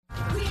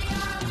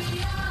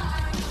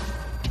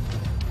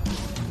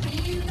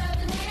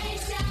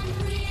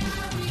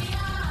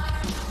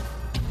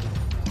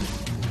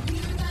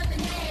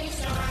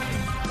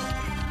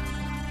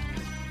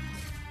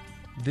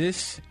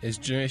This is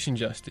Generation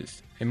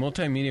Justice, a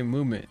multimedia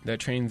movement that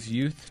trains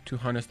youth to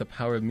harness the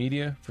power of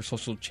media for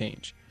social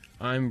change.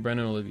 I'm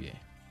Brennan Olivier.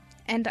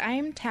 And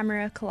I'm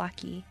Tamara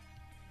Kalaki.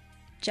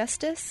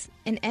 Justice,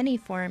 in any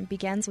form,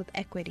 begins with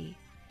equity,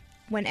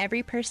 when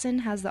every person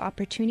has the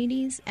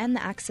opportunities and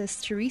the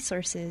access to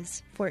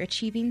resources for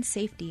achieving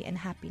safety and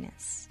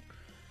happiness.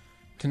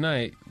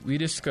 Tonight, we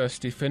discuss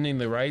defending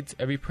the rights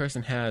every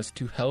person has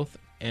to health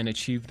and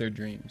achieve their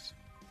dreams.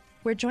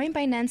 We're joined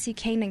by Nancy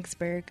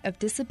Koenigsberg of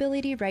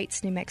Disability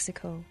Rights New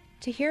Mexico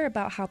to hear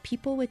about how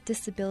people with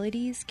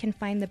disabilities can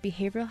find the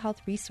behavioral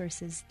health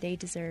resources they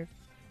deserve.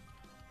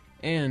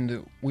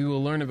 And we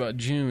will learn about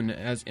June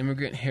as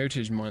Immigrant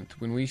Heritage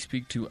Month when we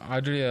speak to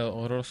Adriel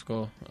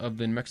Orozco of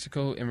the New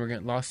Mexico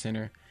Immigrant Law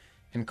Center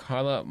and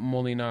Carla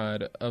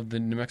Molinard of the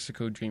New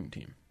Mexico Dream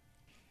Team.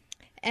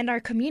 And our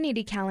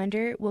community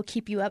calendar will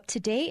keep you up to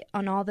date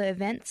on all the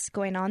events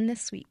going on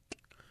this week.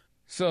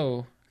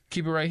 So,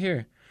 keep it right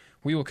here.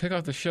 We will kick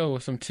off the show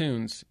with some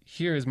tunes.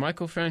 Here is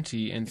Michael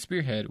Franti and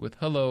Spearhead with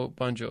Hello,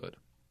 Bonjour. I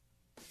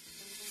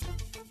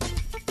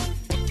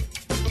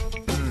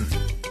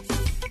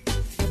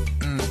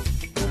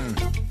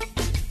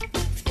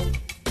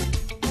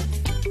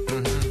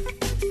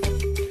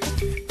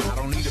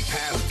don't need a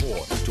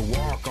passport to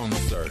walk on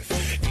this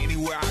earth.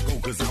 Anywhere I go,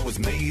 cause I was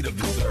made of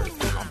this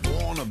earth. I'm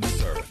born of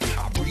this earth.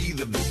 I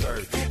breathe of this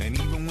earth. And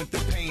even with the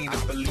pain,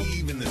 I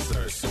believe in this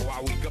earth. So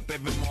I wake up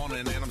every morning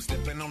and I'm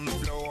stepping on the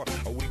floor.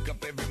 I wake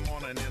up every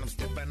morning and I'm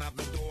stepping out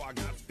the door. I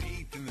got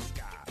faith in the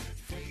sky,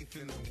 faith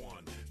in the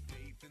one,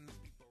 faith in the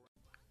people.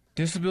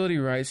 Disability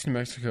Rights New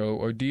Mexico,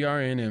 or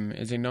DRNM,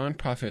 is a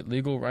nonprofit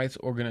legal rights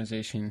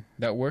organization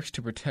that works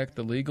to protect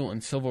the legal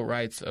and civil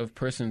rights of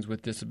persons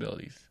with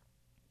disabilities.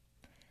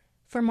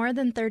 For more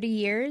than 30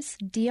 years,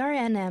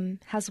 DRNM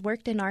has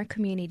worked in our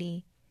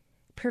community,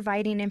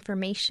 providing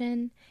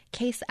information,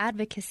 case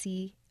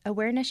advocacy,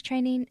 awareness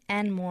training,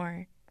 and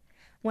more.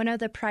 One of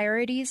the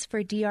priorities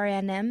for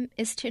DRNM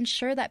is to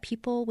ensure that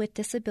people with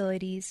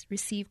disabilities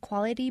receive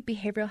quality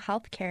behavioral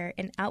health care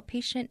in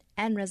outpatient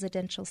and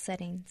residential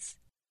settings.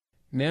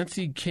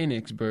 Nancy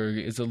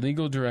Koenigsberg is a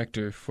legal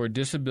director for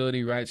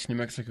Disability Rights New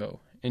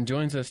Mexico and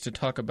joins us to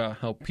talk about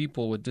how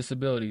people with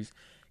disabilities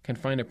can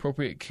find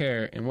appropriate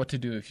care and what to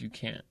do if you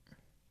can't.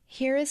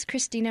 Here is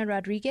Christina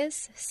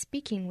Rodriguez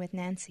speaking with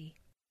Nancy.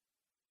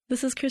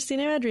 This is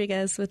Christina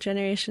Rodriguez with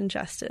Generation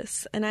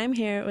Justice, and I'm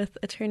here with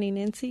attorney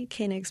Nancy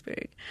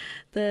Koenigsberg,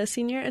 the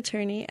senior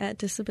attorney at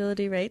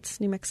Disability Rights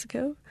New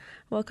Mexico.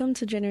 Welcome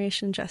to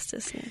Generation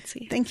Justice,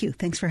 Nancy. Thank you.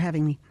 Thanks for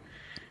having me.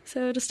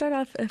 So to start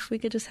off, if we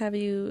could just have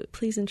you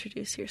please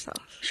introduce yourself.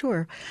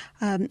 Sure.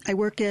 I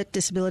work at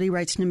Disability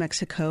Rights New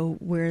Mexico.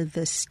 We're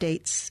the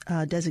state's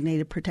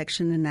designated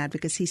protection and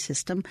advocacy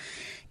system.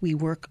 We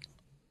work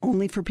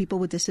only for people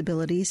with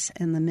disabilities,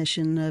 and the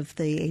mission of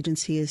the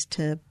agency is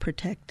to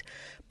protect,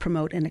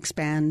 promote, and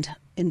expand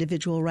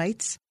individual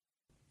rights.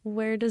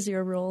 Where does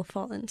your role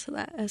fall into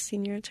that as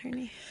senior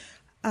attorney?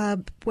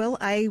 Well,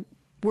 I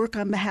work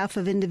on behalf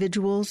of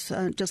individuals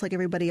just like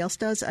everybody else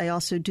does. I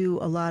also do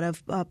a lot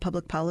of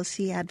public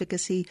policy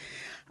advocacy.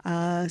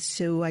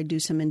 So I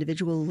do some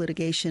individual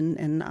litigation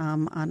and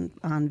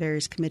on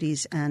various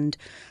committees and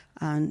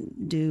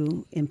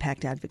do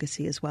impact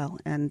advocacy as well,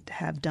 and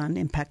have done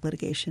impact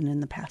litigation in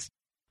the past.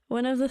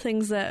 One of the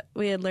things that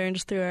we had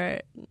learned through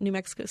our New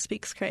Mexico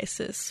Speaks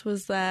crisis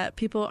was that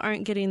people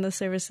aren't getting the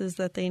services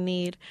that they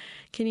need.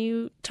 Can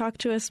you talk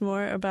to us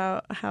more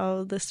about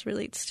how this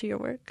relates to your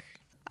work?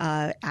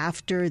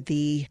 After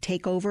the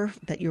takeover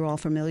that you're all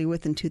familiar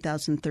with in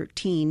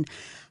 2013,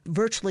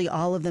 virtually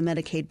all of the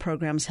Medicaid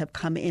programs have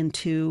come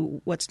into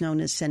what's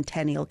known as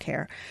Centennial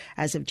Care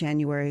as of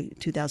January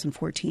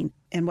 2014.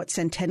 And what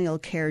Centennial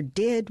Care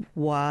did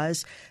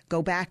was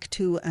go back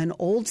to an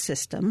old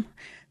system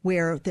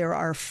where there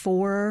are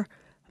 4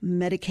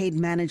 Medicaid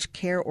managed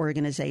care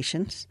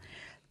organizations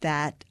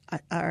that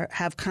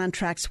have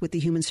contracts with the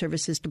Human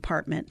Services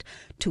Department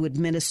to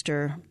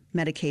administer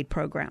Medicaid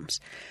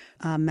programs.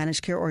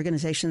 Managed care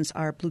organizations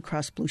are Blue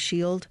Cross Blue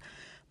Shield,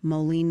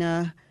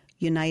 Molina,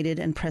 United,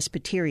 and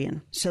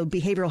Presbyterian. So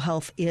behavioral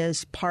health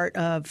is part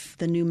of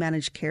the new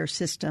managed care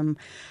system,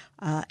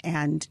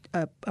 and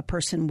a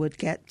person would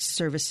get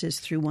services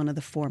through one of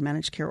the 4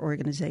 managed care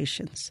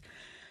organizations.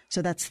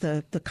 So that's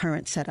the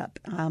current setup,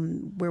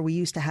 where we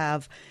used to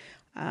have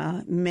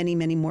many,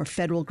 many more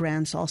federal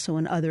grants, also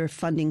in other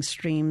funding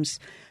streams.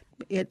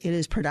 It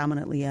is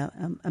predominantly a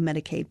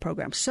Medicaid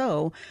program.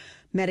 So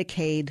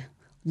Medicaid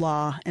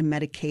law and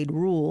Medicaid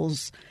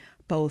rules,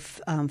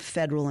 both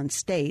federal and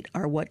state,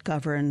 are what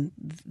govern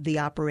the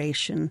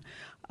operation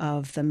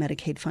of the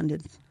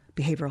Medicaid-funded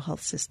behavioral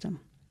health system.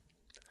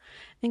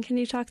 And can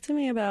you talk to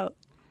me about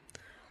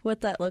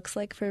what that looks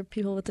like for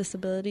people with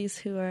disabilities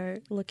who are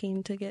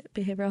looking to get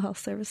behavioral health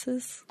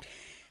services?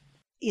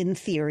 In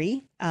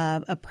theory,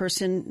 a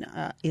person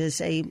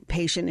is a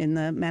patient in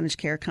the managed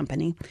care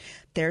company.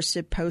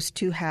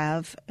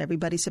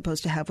 Everybody's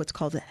supposed to have what's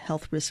called a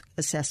health risk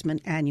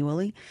assessment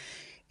annually.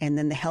 And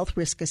then the health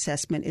risk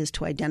assessment is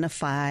to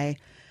identify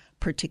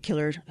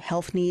particular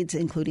health needs,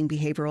 including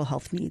behavioral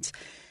health needs.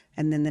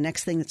 And then the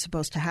next thing that's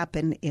supposed to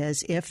happen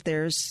is if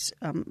there's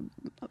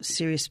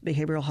serious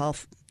behavioral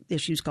health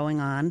issues going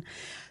on,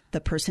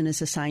 the person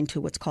is assigned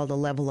to what's called a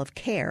level of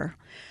care.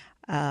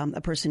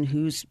 A person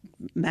who's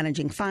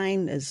managing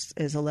fine is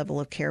a level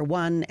of care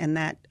 1, and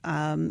that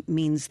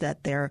means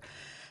that they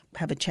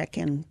have a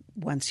check-in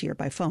once a year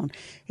by phone.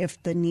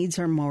 If the needs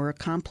are more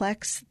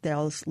complex,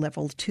 there's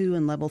level 2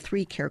 and level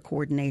 3 care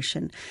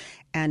coordination.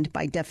 And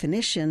by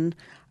definition,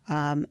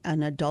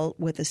 an adult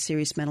with a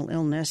serious mental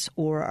illness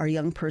or a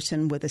young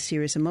person with a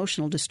serious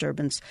emotional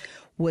disturbance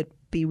would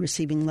be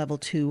receiving level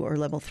 2 or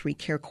level 3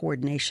 care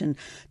coordination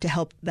to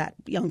help that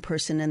young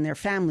person and their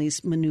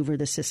families maneuver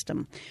the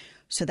system.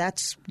 So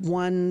that's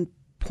one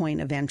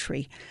point of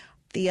entry.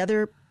 The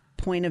other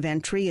point of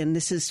entry, and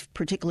this is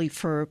particularly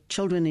for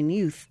children and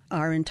youth,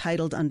 are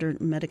entitled under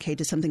Medicaid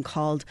to something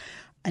called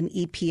an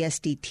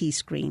EPSDT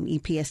screen.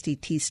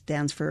 EPSDT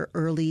stands for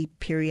Early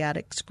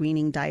Periodic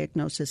Screening,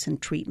 Diagnosis,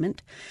 and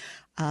Treatment.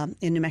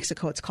 In New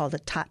Mexico, it's called a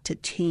Tot to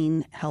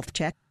Teen Health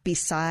Check.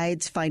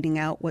 Besides finding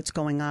out what's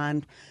going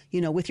on,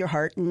 with your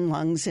heart and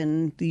lungs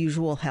and the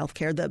usual health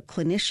care, the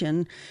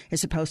clinician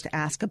is supposed to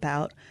ask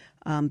about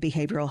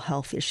behavioral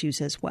health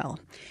issues as well.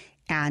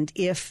 And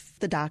if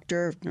the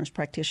doctor, nurse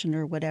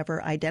practitioner,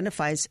 whatever,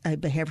 identifies a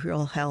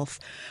behavioral health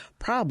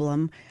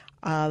problem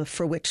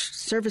for which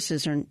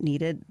services are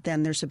needed,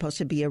 then there's supposed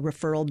to be a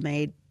referral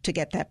made to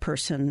get that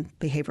person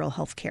behavioral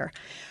health care.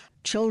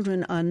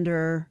 Children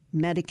under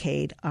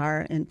Medicaid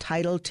are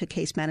entitled to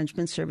case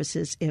management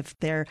services if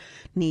their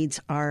needs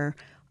are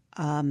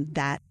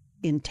that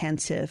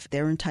intensive.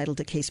 They're entitled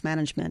to case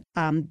management.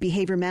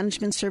 Behavior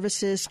management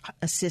services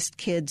assist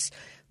kids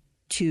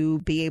to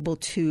be able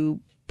to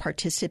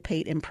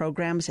participate in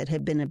programs that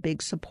have been a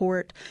big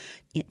support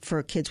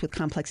for kids with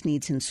complex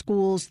needs in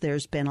schools.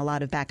 There's been a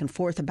lot of back and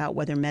forth about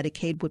whether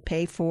Medicaid would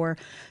pay for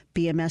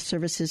BMS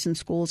services in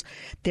schools.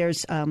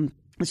 There's a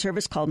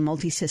service called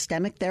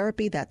multisystemic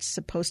therapy that's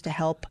supposed to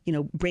help,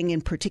 bring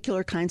in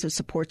particular kinds of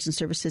supports and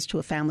services to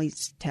a family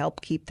to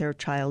help keep their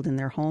child in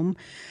their home.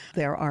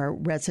 There are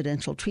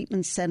residential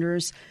treatment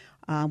centers,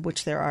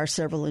 which there are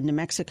several in New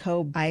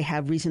Mexico. I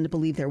have reason to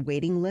believe there are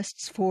waiting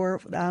lists for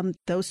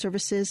those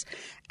services,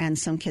 and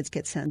some kids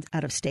get sent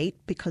out of state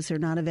because they're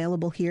not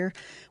available here,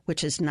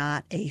 which is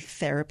not a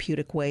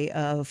therapeutic way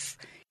of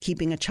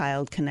keeping a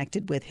child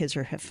connected with his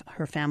or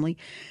her family.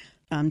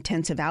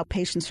 Intensive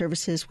outpatient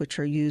services, which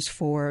are used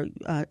for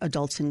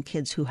adults and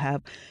kids who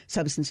have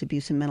substance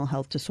abuse and mental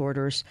health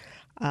disorders.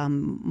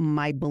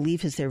 My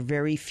belief is there are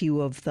very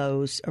few of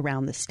those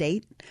around the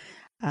state.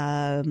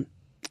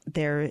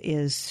 There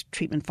is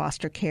treatment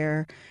foster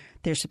care.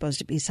 There's supposed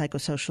to be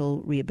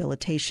psychosocial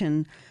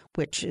rehabilitation,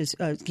 which is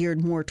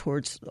geared more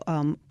towards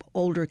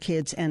older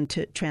kids and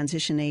to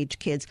transition age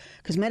kids,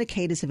 because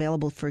Medicaid is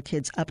available for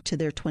kids up to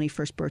their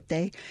 21st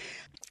birthday.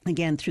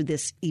 Again, through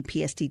this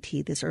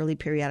EPSDT, this early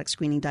periodic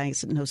screening,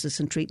 diagnosis,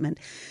 and treatment,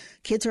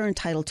 kids are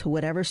entitled to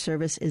whatever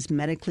service is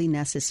medically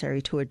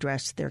necessary to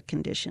address their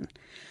condition.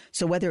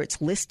 So whether it's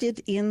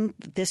listed in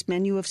this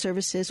menu of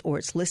services or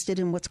it's listed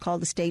in what's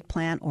called the state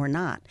plan or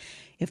not,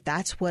 if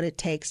that's what it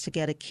takes to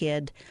get a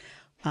kid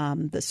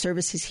the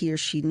services he or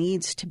she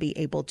needs to be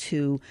able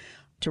to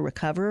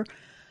recover,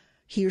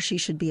 he or she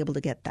should be able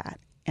to get that.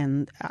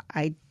 And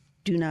I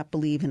do not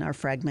believe in our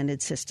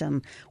fragmented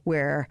system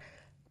where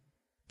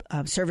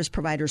service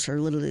providers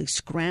are literally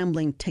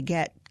scrambling to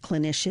get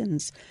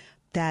clinicians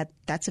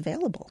that's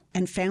available.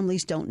 And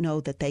families don't know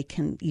that they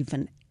can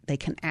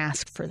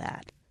ask for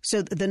that.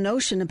 So the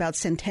notion about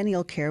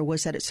Centennial Care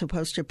was that it's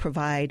supposed to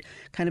provide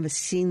kind of a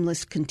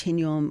seamless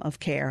continuum of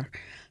care.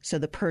 So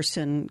the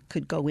person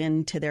could go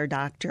in to their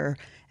doctor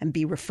and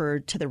be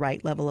referred to the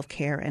right level of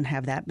care and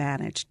have that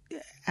managed.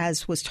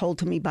 As was told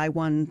to me by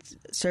one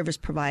service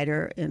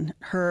provider, in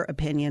her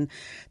opinion,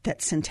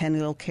 that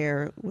Centennial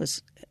Care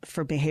was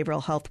for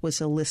behavioral health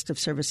was a list of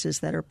services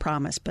that are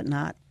promised but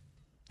not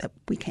that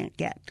we can't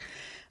get.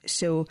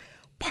 So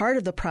part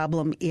of the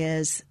problem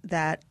is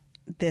that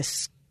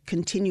this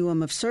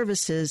continuum of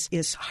services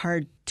is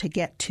hard to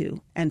get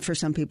to. And for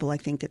some people, I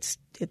think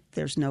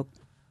there's no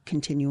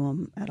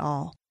continuum at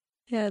all.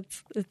 Yeah,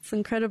 it's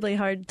incredibly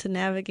hard to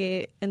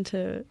navigate and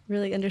to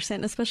really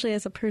understand, especially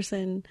as a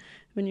person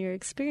when you're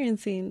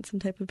experiencing some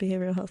type of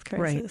behavioral health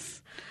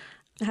crisis.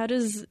 Right. How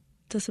does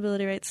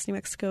Disability Rights New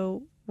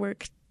Mexico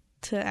work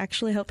to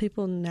actually help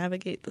people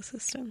navigate the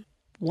system?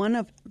 One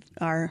of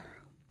our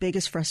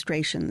biggest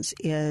frustrations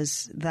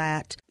is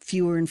that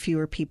fewer and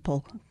fewer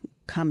people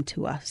come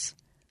to us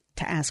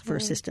to ask for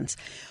assistance.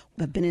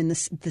 I've been in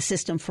the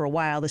system for a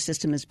while. The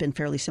system has been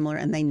fairly similar,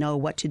 and they know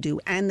what to do,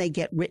 and they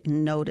get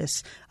written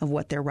notice of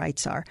what their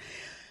rights are.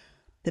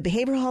 The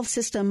behavioral health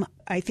system,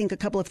 I think a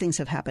couple of things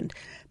have happened.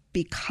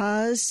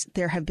 Because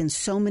there have been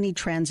so many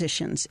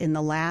transitions in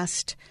the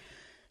last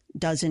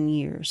dozen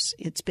years,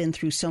 it's been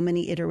through so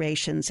many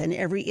iterations, and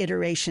every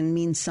iteration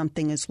means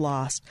something is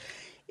lost.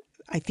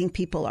 I think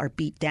people are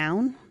beat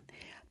down.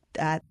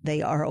 that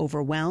they are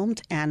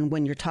overwhelmed. And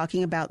when you're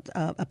talking about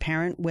a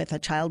parent with a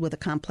child with a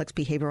complex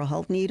behavioral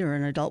health need or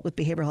an adult with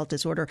behavioral health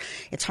disorder,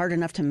 it's hard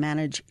enough to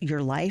manage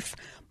your life,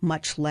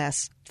 much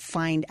less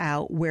find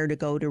out where to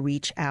go to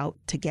reach out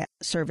to get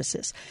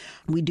services.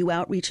 We do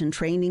outreach and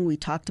training. We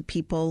talk to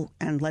people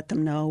and let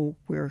them know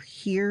we're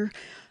here,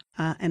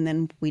 and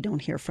then we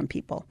don't hear from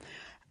people.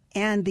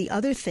 And the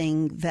other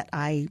thing that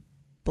I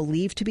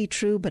believe to be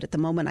true, but at the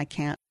moment I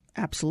can't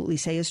absolutely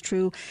say is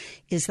true,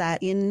 is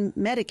that in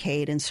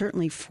Medicaid, and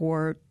certainly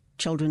for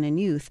children and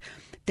youth,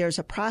 there's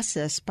a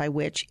process by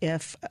which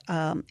if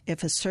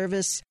a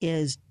service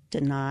is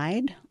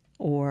denied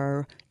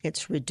or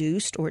it's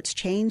reduced or it's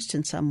changed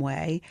in some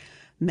way,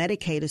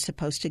 Medicaid is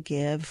supposed to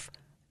give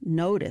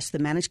notice. The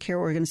managed care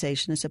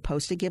organization is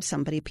supposed to give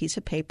somebody a piece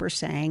of paper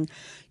saying,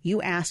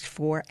 you asked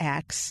for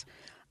X,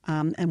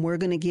 and we're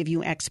going to give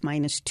you X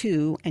minus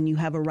 2, and you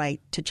have a right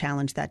to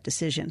challenge that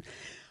decision.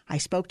 I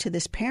spoke to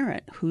this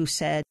parent who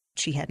said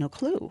she had no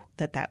clue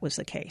that that was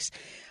the case.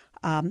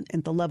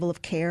 And the level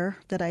of care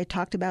that I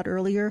talked about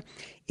earlier,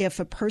 if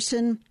a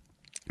person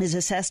is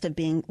assessed of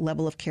being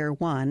level of care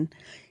 1,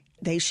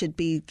 they should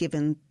be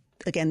given,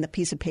 again, the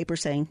piece of paper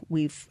saying,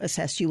 we've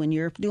assessed you and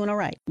you're doing all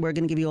right. We're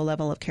going to give you a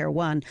level of care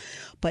 1.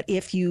 But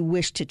if you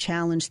wish to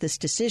challenge this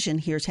decision,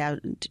 here's how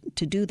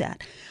to do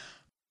that.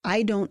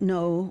 I don't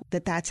know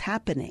that that's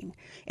happening.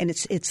 And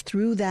it's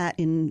through that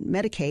in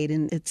Medicaid,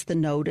 and it's the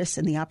notice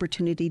and the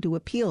opportunity to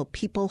appeal.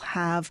 People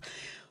have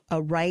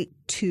a right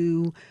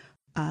to,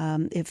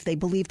 if they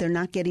believe they're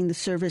not getting the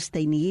service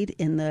they need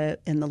in the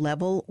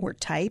level or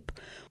type,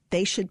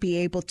 they should be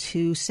able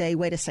to say,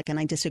 wait a second,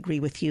 I disagree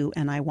with you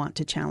and I want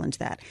to challenge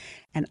that.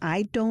 And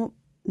I don't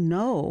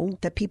know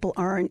that people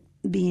aren't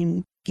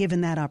being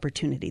given that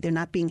opportunity. They're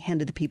not being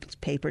handed the people's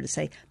paper to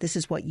say, this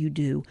is what you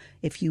do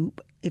if you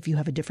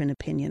have a different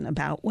opinion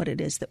about what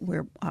it is that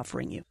we're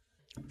offering you.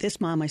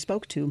 This mom I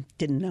spoke to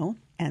didn't know.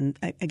 And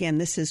again,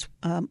 this is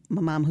a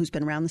mom who's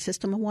been around the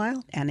system a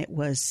while, and it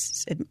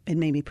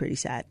made me pretty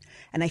sad.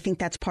 And I think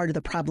that's part of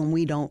the problem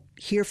we don't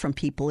hear from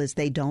people is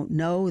they don't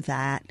know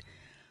that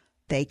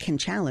they can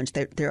challenge.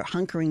 They're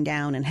hunkering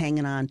down and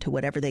hanging on to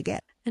whatever they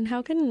get. And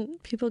how can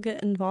people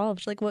get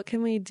involved? Like, what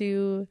can we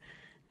do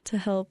to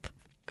help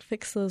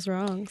fix those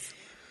wrongs?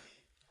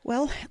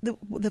 Well,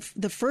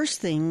 the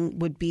first thing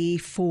would be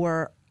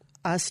for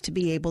us to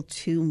be able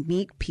to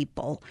meet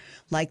people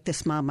like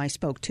this mom I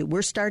spoke to.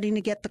 We're starting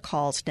to get the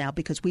calls now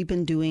because we've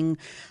been doing,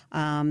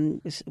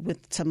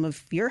 with some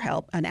of your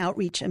help,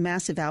 a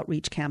massive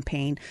outreach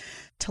campaign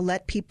to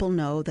let people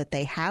know that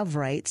they have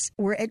rights.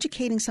 We're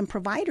educating some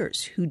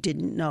providers who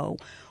didn't know.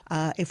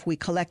 If we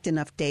collect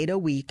enough data,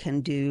 we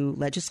can do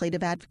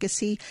legislative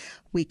advocacy.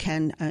 We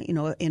can,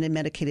 in a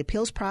Medicaid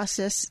appeals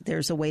process,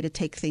 there's a way to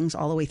take things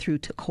all the way through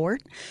to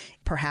court.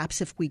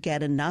 Perhaps if we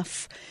get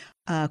enough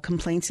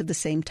complaints of the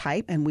same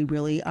type, and we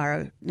really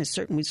are as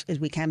certain as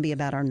we can be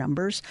about our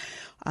numbers,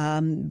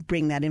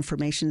 bring that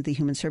information to the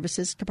Human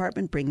Services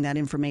Department, bring that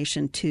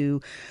information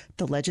to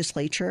the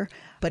legislature.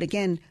 But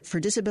again, for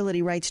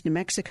Disability Rights New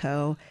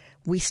Mexico,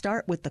 we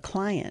start with the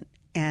client.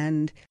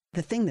 And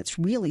the thing that's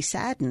really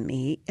saddened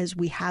me is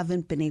we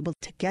haven't been able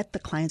to get the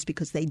clients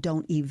because they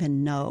don't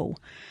even know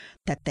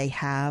that they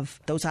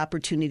have those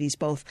opportunities,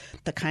 both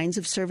the kinds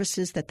of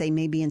services that they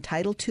may be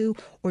entitled to,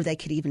 or they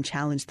could even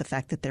challenge the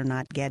fact that they're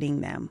not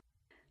getting them.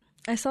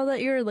 I saw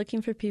that you were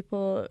looking for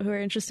people who are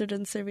interested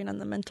in serving on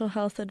the Mental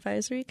Health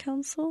Advisory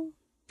Council.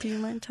 Do you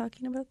mind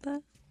talking about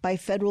that? By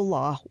federal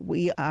law,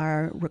 we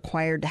are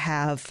required to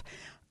have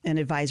an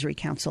advisory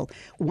council.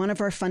 One of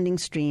our funding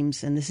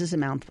streams, and this is a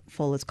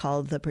mouthful, is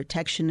called the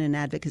Protection and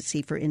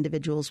Advocacy for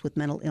Individuals with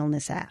Mental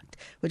Illness Act,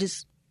 which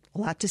is a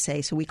lot to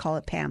say, so we call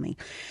it PAMI.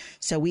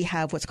 So we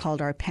have what's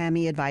called our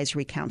PAMI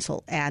Advisory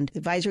Council, and the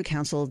Advisory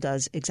Council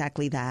does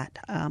exactly that.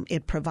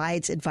 It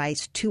provides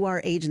advice to our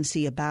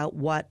agency about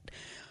what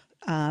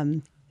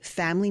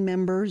family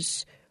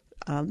members,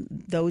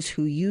 those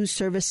who use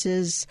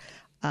services,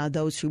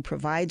 those who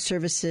provide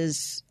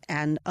services,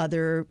 and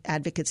other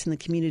advocates in the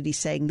community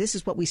saying, this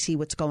is what we see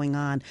what's going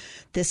on.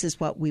 This is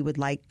what we would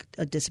like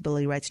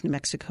Disability Rights New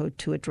Mexico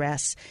to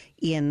address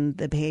in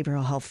the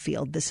behavioral health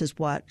field. This is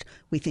what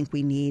we think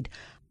we need.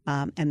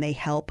 And they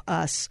help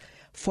us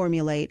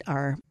formulate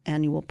our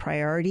annual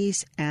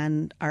priorities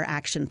and our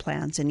action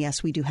plans. And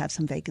yes, we do have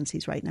some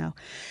vacancies right now.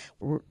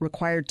 We're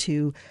required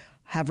to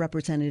have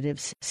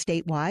representatives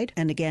statewide.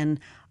 And again,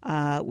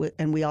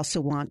 and we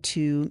also want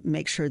to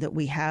make sure that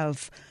we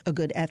have a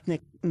good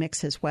ethnic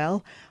mix as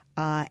well.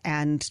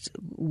 And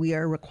we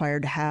are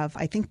required to have,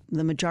 I think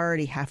the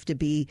majority have to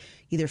be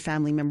either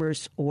family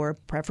members or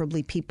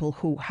preferably people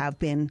who have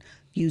been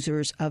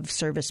users of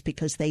service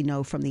because they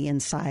know from the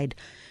inside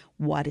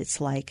what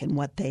it's like and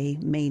what they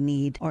may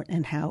need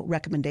and how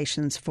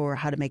recommendations for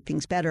how to make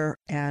things better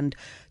and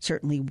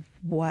certainly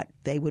what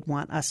they would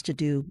want us to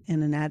do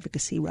in an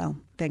advocacy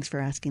realm. Thanks for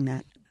asking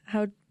that.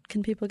 How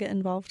can people get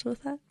involved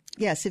with that?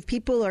 Yes, if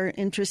people are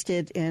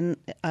interested in,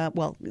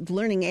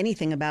 learning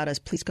anything about us,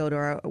 please go to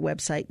our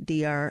website,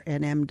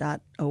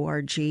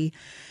 drnm.org.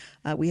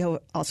 We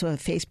also have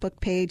a Facebook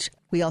page.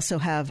 We also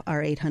have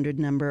our 800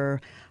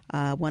 number,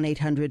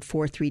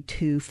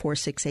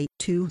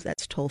 1-800-432-4682.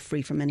 That's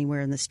toll-free from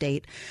anywhere in the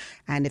state.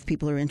 And if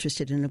people are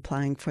interested in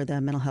applying for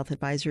the Mental Health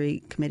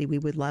Advisory Committee, we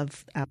would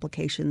love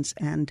applications.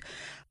 And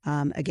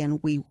again,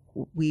 we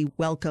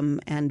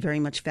welcome and very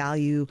much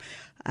value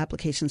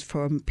applications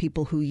from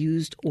people who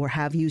used or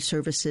have used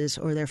services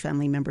or their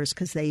family members,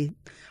 because they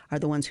are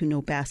the ones who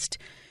know best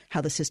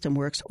how the system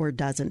works or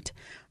doesn't.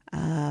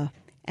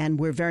 And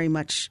we're very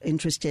much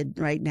interested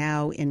right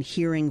now in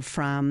hearing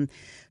from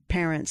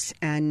parents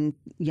and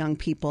young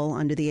people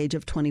under the age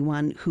of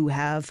 21 who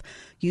have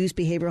used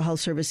behavioral health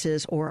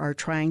services or are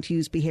trying to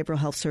use behavioral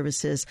health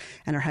services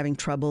and are having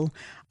trouble.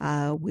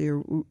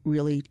 We're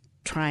really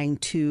trying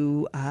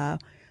to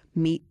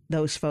meet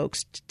those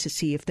folks to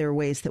see if there are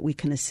ways that we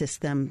can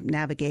assist them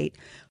navigate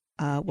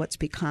what's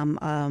become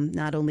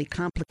not only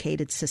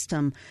complicated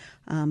system,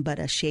 but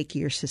a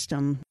shakier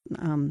system.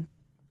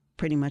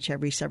 Pretty much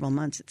every several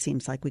months, it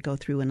seems like we go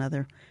through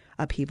another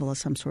upheaval of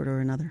some sort or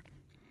another.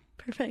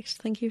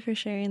 Perfect. Thank you for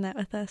sharing that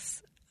with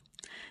us.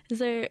 Is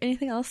there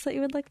anything else that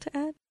you would like to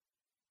add?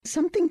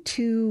 Something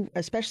to,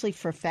 especially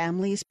for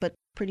families, but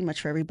pretty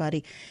much for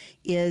everybody,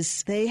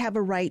 is they have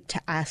a right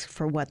to ask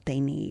for what they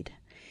need.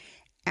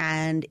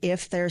 And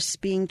if they're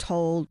being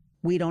told,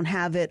 we don't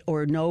have it,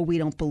 or no, we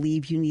don't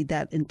believe you need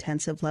that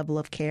intensive level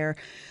of care,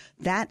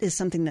 that is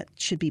something that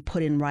should be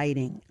put in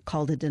writing,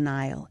 called a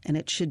denial. And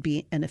it should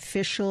be an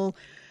official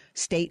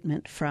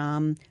statement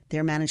from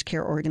their managed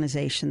care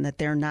organization that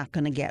they're not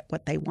going to get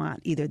what they want,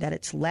 either that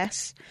it's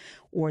less,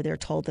 or they're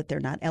told that they're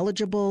not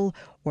eligible,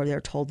 or they're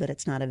told that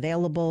it's not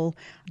available.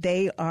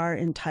 They are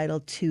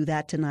entitled to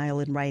that denial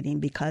in writing,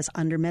 because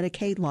under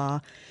Medicaid law,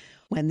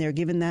 when they're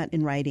given that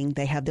in writing,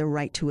 they have their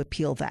right to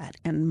appeal that.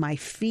 And my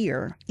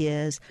fear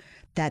is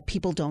that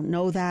people don't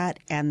know that,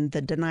 and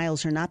the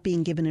denials are not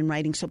being given in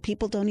writing, so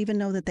people don't even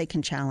know that they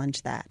can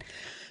challenge that.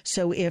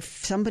 So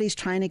if somebody's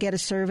trying to get a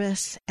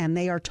service and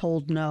they are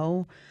told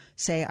no,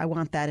 say, I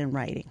want that in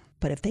writing.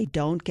 But if they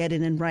don't get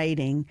it in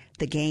writing,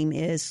 the game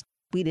is,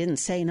 we didn't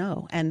say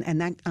no.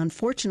 And that,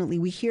 unfortunately,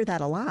 we hear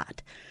that a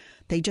lot.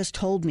 They just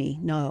told me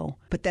no,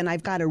 but then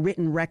I've got a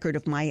written record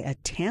of my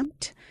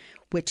attempt,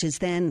 which is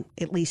then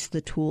at least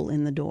the tool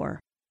in the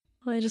door.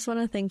 Well, I just want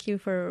to thank you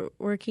for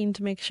working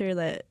to make sure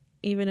that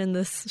even in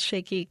this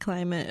shaky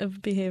climate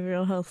of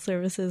behavioral health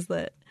services,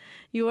 that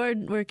you are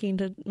working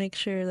to make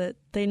sure that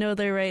they know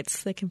their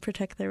rights, they can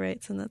protect their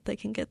rights, and that they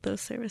can get those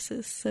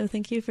services. So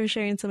thank you for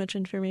sharing so much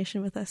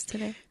information with us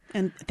today.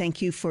 And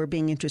thank you for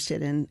being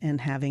interested in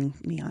having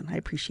me on. I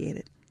appreciate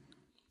it.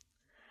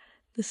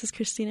 This is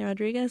Christina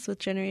Rodriguez with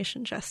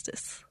Generation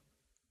Justice.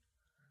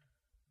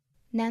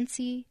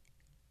 Nancy,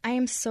 I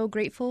am so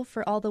grateful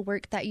for all the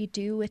work that you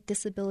do with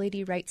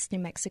Disability Rights New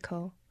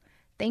Mexico.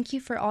 Thank you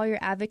for all your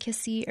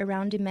advocacy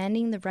around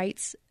demanding the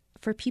rights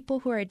for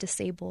people who are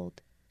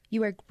disabled.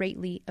 You are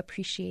greatly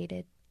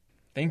appreciated.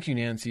 Thank you,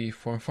 Nancy,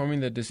 for informing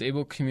the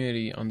disabled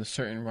community on the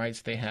certain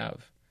rights they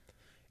have.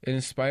 It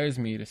inspires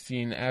me to see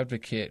an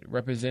advocate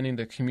representing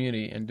the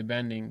community and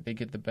demanding they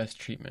get the best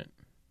treatment.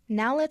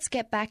 Now let's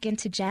get back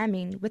into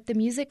jamming with the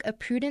music of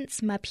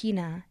Prudence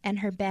Mapina and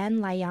her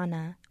band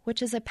Layana,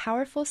 which is a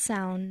powerful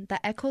sound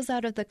that echoes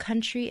out of the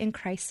country in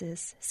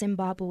crisis,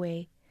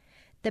 Zimbabwe.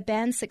 The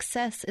band's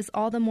success is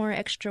all the more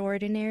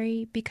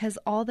extraordinary because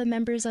all the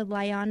members of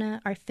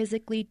Layana are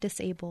physically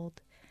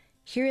disabled.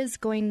 Here is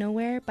Going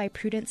Nowhere by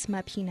Prudence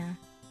Mapina.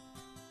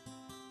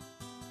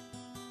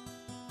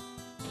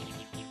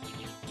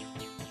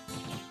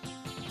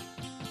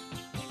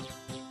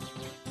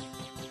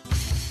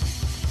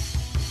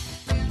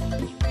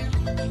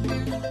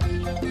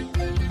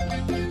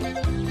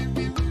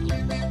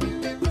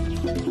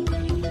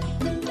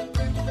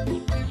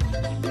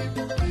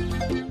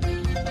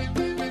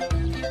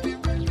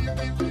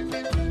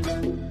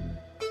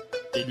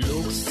 It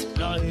looks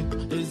like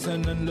it's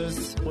an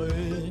endless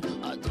way.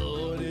 I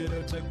thought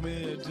it'd take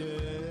me a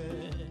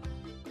day.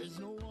 There's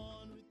no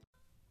one.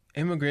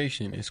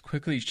 Immigration is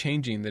quickly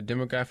changing the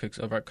demographics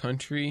of our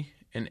country,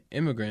 and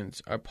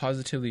immigrants are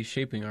positively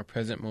shaping our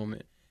present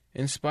moment.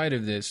 In spite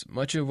of this,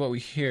 much of what we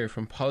hear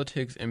from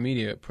politics and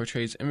media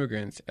portrays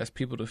immigrants as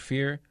people to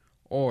fear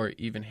or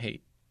even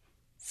hate.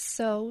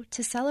 So,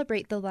 to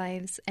celebrate the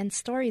lives and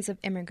stories of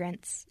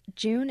immigrants,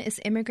 June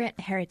is Immigrant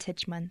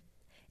Heritage Month.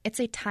 It's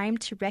a time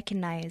to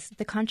recognize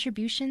the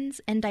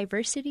contributions and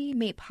diversity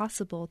made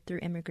possible through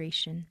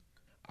immigration.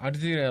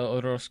 Adriel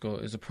Orozco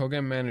is a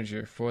program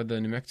manager for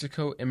the New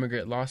Mexico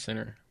Immigrant Law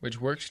Center,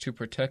 which works to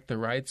protect the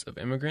rights of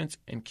immigrants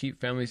and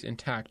keep families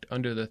intact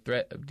under the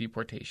threat of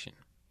deportation.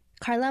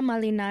 Carla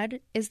Molinar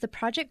is the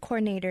project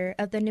coordinator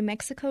of the New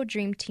Mexico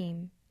Dream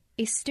Team,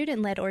 a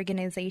student-led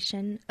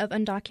organization of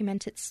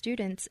undocumented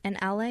students and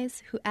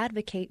allies who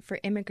advocate for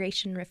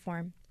immigration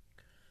reform.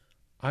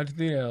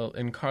 Adriel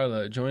and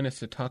Carla join us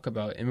to talk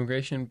about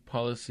immigration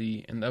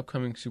policy and the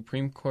upcoming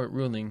Supreme Court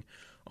ruling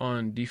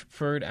on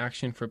Deferred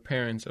Action for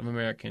Parents of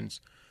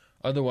Americans,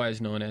 otherwise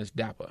known as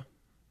DAPA.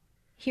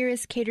 Here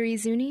is Kateri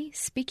Zuni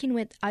speaking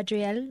with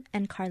Adriel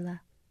and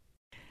Carla.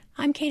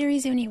 I'm Kate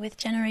Arizuni with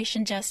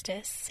Generation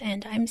Justice,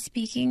 and I'm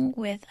speaking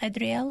with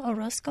Adriel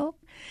Orozco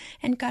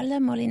and Carla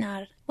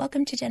Molinar.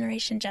 Welcome to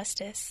Generation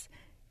Justice.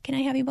 Can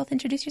I have you both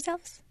introduce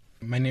yourselves?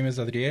 My name is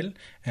Adriel,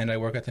 and I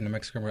work at the New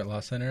Mexico Immigrant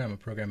Law Center. I'm a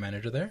program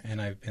manager there, and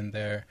I've been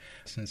there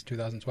since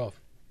 2012.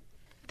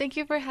 Thank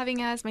you for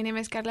having us. My name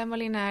is Carla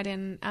Molinar,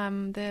 and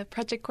I'm the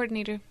project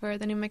coordinator for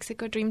the New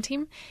Mexico Dream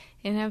Team,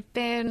 and I've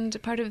been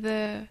part of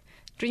the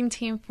Dream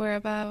Team for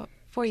about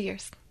 4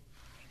 years.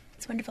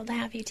 It's wonderful to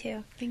have you,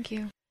 too. Thank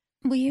you.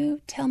 Will you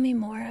tell me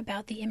more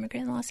about the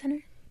Immigrant Law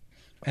Center?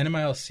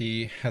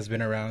 NMILC has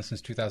been around since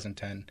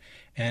 2010,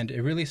 and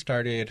it really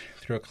started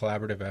through a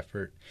collaborative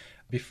effort.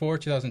 Before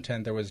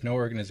 2010, there was no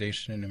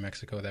organization in New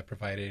Mexico that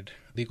provided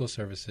legal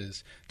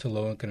services to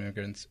low-income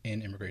immigrants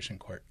in immigration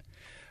court.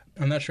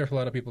 I'm not sure if a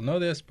lot of people know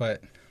this,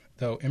 but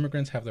though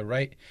immigrants have the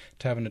right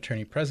to have an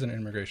attorney present in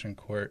immigration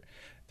court,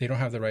 they don't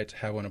have the right to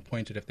have one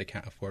appointed if they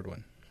can't afford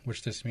one.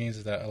 Which this means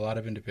is that a lot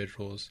of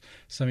individuals,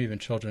 some even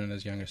children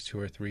as young as 2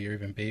 or 3 or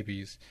even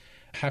babies,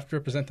 have to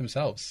represent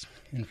themselves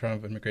in front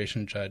of an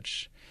immigration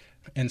judge.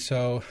 And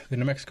so the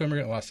New Mexico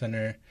Immigrant Law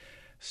Center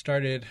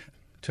started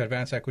to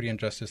advance equity and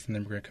justice in the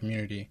immigrant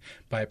community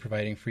by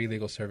providing free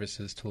legal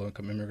services to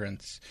low-income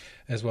immigrants,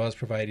 as well as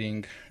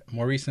providing,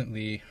 more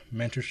recently,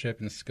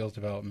 mentorship and skills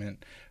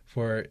development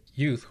for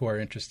youth who are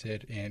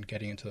interested in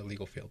getting into the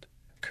legal field.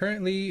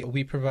 Currently,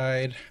 we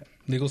provide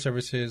legal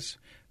services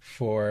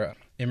for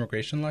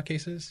immigration law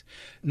cases,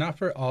 not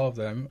for all of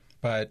them,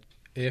 but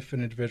if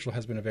an individual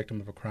has been a victim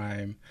of a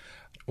crime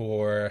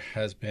or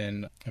has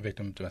been a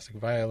victim of domestic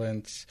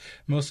violence,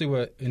 mostly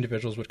what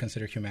individuals would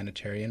consider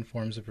humanitarian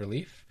forms of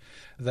relief.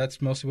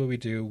 That's mostly what we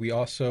do. We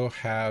also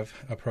have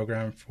a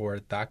program for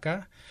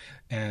DACA,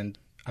 and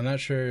I'm not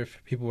sure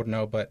if people would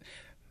know, but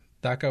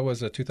DACA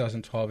was a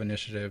 2012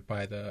 initiative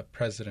by the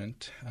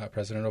President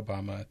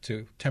Obama,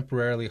 to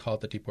temporarily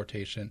halt the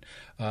deportation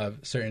of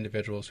certain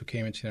individuals who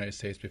came into the United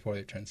States before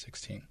they turned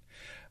 16.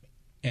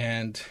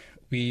 And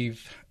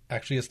we've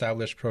actually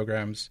established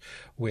programs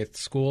with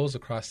schools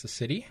across the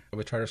city,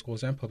 with charter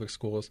schools and public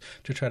schools,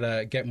 to try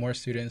to get more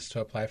students to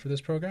apply for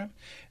this program.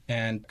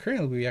 And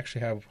currently we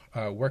actually have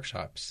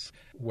workshops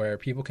where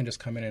people can just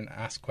come in and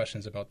ask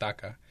questions about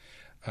DACA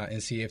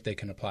and see if they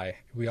can apply.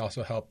 We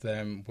also help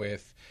them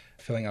with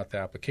filling out the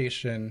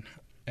application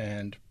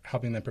and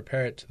helping them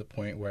prepare it to the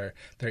point where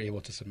they're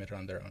able to submit it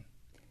on their own.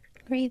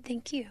 Great,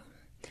 thank you.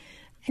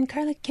 And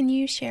Carla, can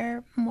you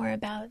share more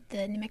about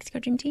the New Mexico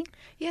Dream Team?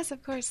 Yes,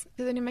 of course.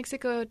 The New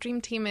Mexico Dream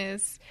Team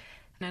is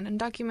an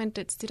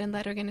undocumented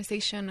student-led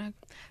organization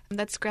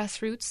that's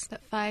grassroots,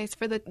 that fights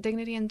for the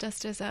dignity and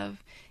justice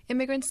of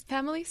immigrants'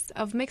 families,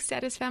 of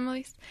mixed-status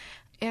families.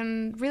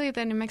 And really,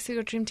 the New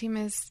Mexico Dream Team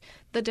is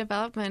the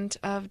development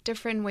of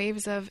different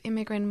waves of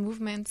immigrant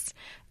movements.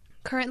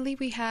 Currently,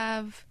 we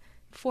have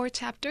 4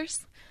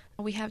 chapters.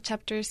 We have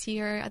chapters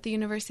here at the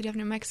University of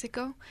New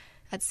Mexico,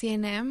 at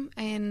CNM,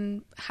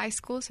 in high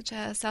schools such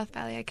as South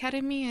Valley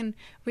Academy and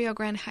Rio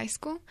Grande High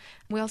School.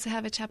 We also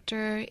have a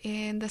chapter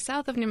in the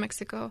south of New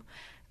Mexico,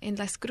 in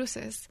Las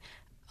Cruces,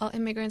 all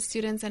immigrant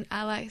students and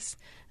allies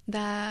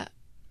that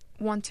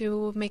want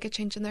to make a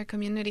change in their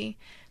community.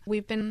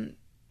 We've been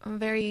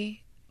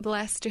very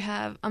blessed to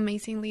have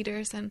amazing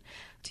leaders and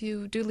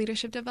to do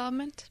leadership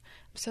development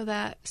so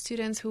that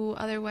students who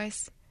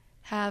otherwise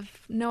have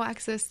no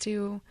access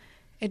to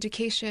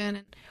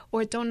education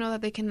or don't know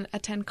that they can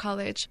attend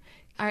college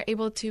are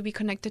able to be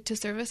connected to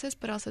services,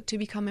 but also to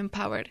become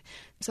empowered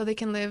so they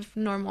can live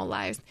normal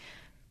lives.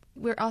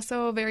 We're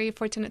also very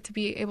fortunate to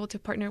be able to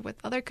partner with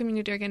other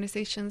community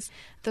organizations.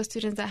 Those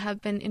students that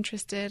have been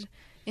interested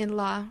in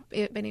law,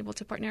 been able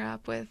to partner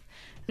up with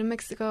New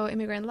Mexico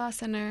Immigrant Law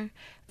Center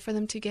for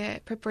them to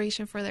get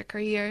preparation for their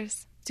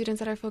careers. Students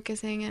that are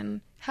focusing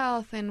in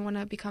health and want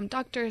to become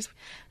doctors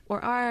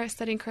or are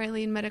studying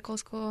currently in medical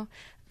school,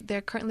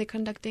 they're currently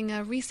conducting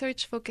a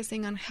research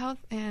focusing on health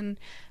and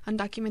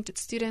undocumented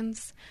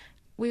students.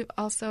 We've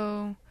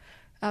also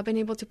been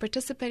able to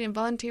participate and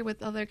volunteer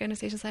with other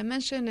organizations I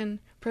mentioned in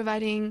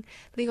providing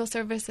legal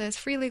services,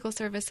 free legal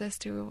services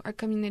to our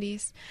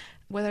communities,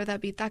 whether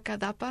that be DACA,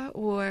 DAPA,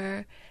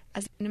 or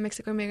as New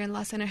Mexico Immigrant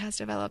Law Center has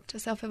developed a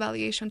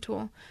self-evaluation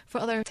tool for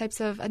other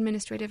types of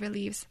administrative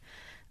reliefs.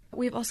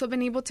 We've also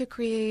been able to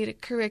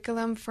create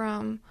curriculum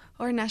from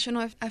our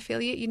national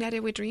affiliate,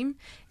 United We Dream,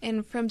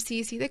 and from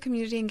CEC, the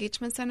Community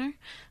Engagement Center,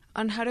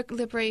 on how to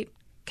liberate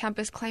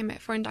campus climate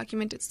for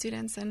undocumented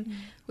students. And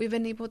we've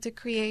been able to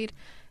create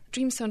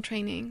Dream Zone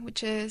training,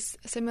 which is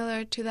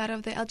similar to that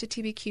of the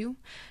LGBTQ.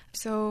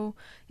 So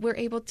we're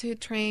able to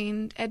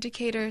train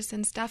educators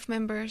and staff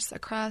members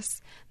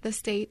across the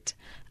state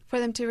for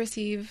them to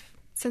receive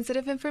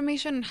sensitive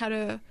information on how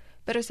to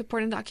better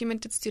support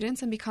undocumented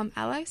students and become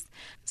allies.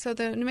 So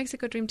the New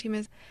Mexico Dream Team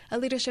is a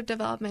leadership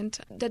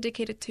development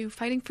dedicated to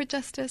fighting for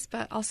justice,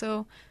 but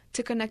also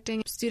to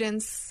connecting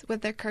students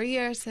with their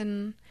careers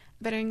and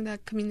bettering the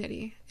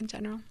community in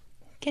general.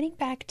 Getting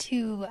back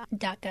to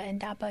DACA and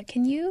DAPA,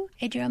 can you,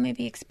 Adriel,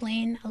 maybe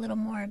explain a little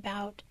more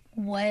about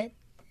what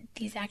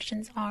these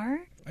actions are?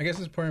 I guess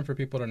it's important for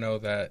people to know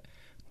that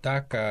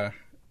DACA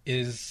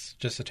is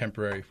just a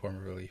temporary form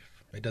of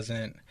relief. It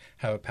doesn't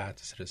have a path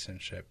to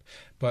citizenship.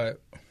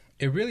 But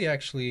it really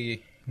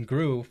actually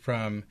grew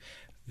from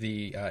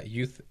the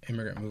youth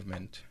immigrant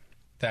movement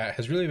that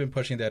has really been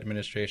pushing the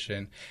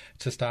administration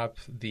to stop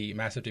the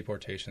massive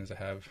deportations that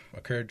have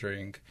occurred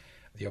during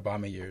the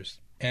Obama years.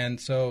 And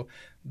so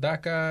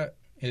DACA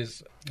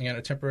is, again,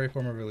 a temporary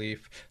form of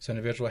relief. So an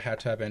individual had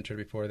to have entered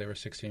before they were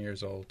 16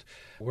 years old.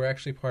 We're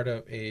actually part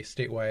of a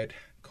statewide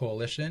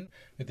coalition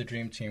with the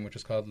Dream Team, which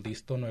is called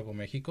Listo Nuevo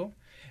Mexico.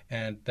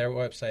 And their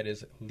website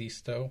is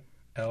listo,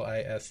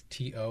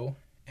 LISTONM.org.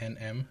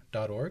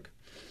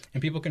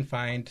 And people can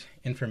find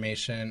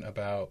information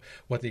about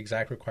what the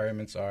exact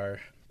requirements are.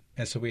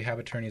 And so we have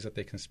attorneys that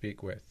they can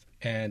speak with.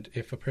 And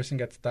if a person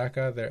gets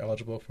DACA, they're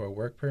eligible for a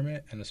work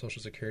permit and a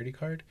Social Security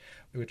card,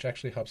 which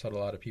actually helps out a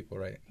lot of people,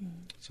 right?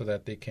 So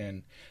that they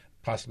can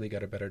possibly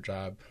get a better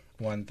job,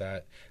 one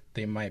that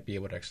they might be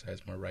able to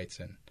exercise more rights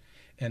in.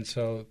 And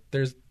so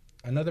there's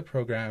another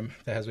program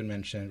that has been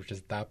mentioned, which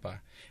is DAPA.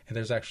 And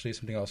there's actually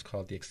something else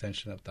called the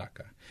extension of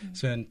DACA.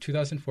 So in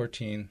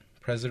 2014,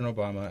 President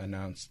Obama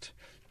announced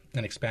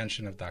an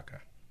expansion of DACA.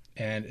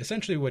 And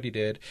essentially what he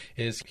did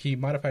is he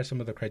modified some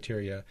of the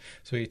criteria.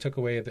 So he took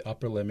away the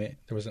upper limit.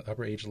 There was an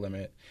upper age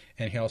limit.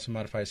 And he also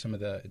modified some of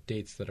the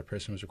dates that a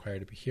person was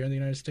required to be here in the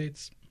United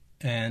States.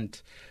 And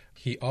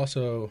he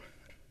also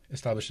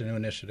established a new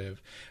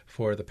initiative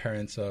for the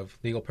parents of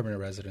legal permanent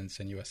residents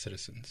and U.S.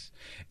 citizens.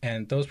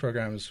 And those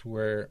programs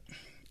were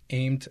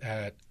aimed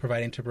at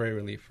providing temporary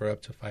relief for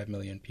up to 5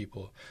 million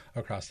people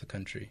across the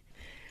country.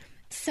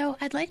 So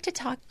I'd like to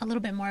talk a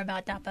little bit more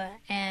about DAPA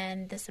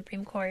and the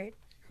Supreme Court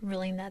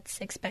ruling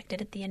that's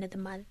expected at the end of the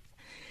month.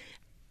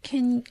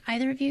 Can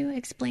either of you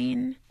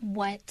explain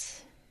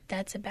what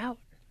that's about?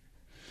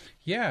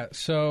 Yeah,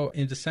 so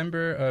in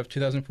December of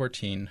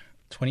 2014,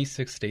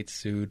 26 states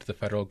sued the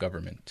federal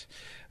government,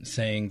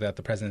 saying that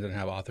the president didn't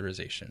have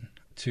authorization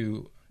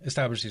to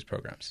establish these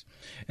programs.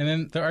 And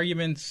then the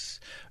arguments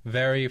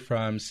vary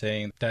from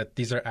saying that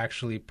these are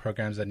actually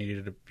programs that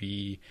needed to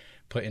be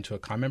put into a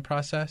comment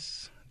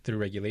process through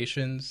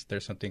regulations.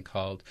 There's something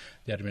called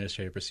the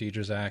Administrative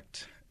Procedures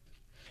Act,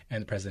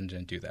 and the president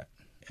didn't do that.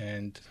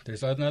 And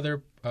there's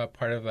another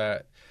part of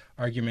that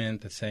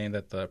argument that's saying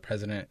that the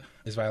president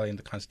is violating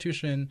the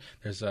Constitution.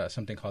 There's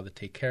something called the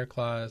Take Care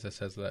Clause that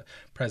says the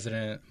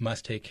president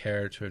must take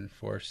care to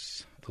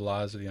enforce the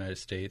laws of the United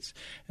States.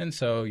 And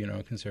so,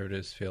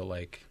 conservatives feel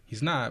like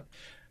he's not,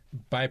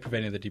 by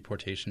preventing the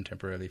deportation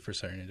temporarily for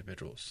certain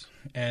individuals.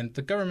 And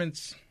the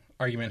government's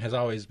argument has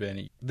always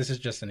been, this is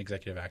just an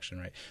executive action,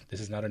 right? This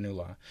is not a new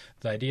law.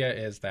 The idea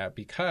is that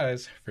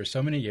because for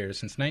so many years,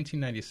 since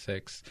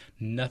 1996,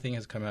 nothing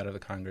has come out of the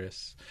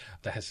Congress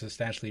that has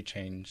substantially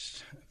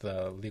changed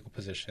the legal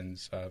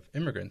positions of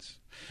immigrants.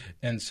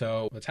 And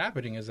so what's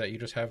happening is that you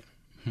just have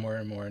more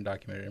and more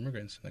undocumented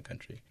immigrants in the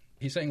country.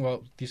 He's saying,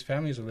 well, these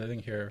families are living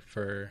here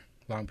for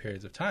long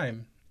periods of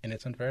time, and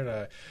it's unfair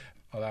to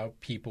allow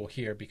people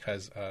here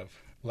because of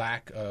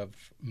lack of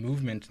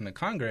movement in the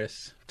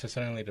Congress to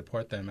suddenly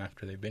deport them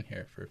after they've been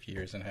here for a few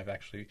years and have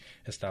actually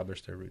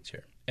established their roots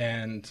here.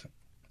 And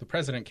the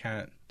president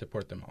can't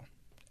deport them all.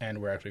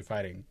 And we're actually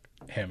fighting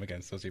him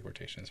against those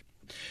deportations.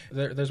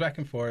 There's back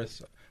and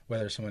forth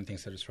whether someone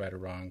thinks that it's right or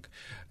wrong.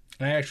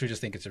 And I actually just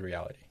think it's a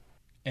reality.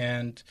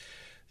 And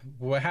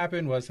what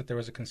happened was that there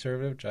was a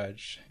conservative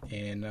judge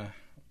in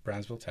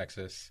Brownsville,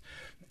 Texas,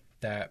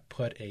 that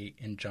put a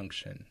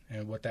injunction.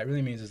 And what that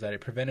really means is that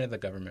it prevented the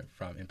government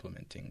from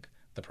implementing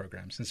the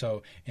programs. And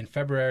so in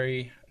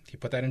February, he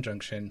put that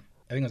injunction.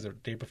 I think it was the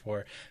day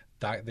before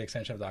the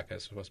extension of DACA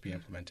was supposed to be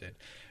implemented,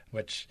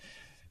 which,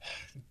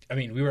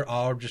 we were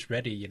all just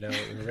ready,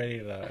 we were ready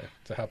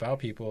to help out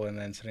people, and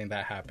then suddenly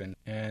that happened.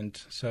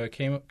 And so it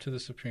came up to the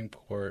Supreme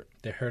Court.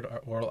 They heard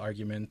oral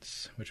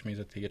arguments, which means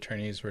that the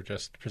attorneys were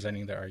just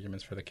presenting their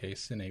arguments for the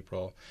case in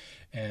April.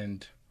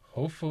 And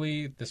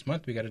hopefully this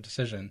month we got a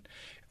decision.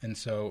 And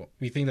so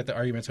we think that the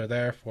arguments are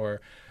there for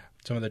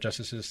some of the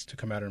justices to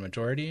come out in a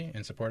majority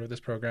in support of this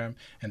program,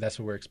 and that's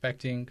what we're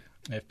expecting.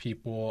 If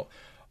people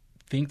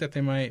think that they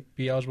might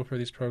be eligible for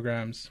these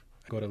programs,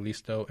 go to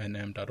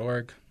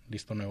listonm.org,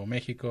 Listo Nuevo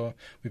Mexico.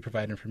 We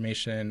provide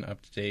information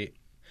up to date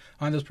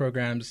on those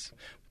programs.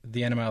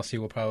 The NMLC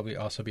will probably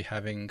also be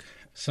having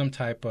some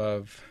type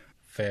of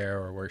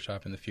fair or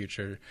workshop in the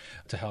future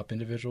to help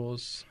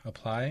individuals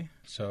apply.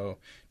 So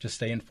just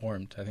stay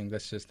informed. I think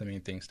that's just the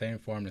main thing. Stay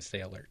informed and stay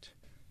alert.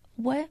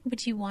 What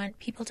would you want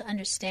people to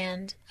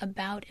understand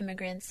about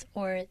immigrants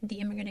or the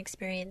immigrant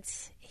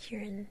experience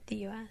here in the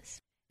U.S.?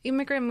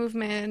 Immigrant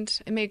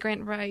movement,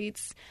 immigrant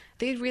rights,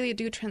 they really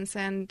do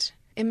transcend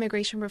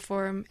immigration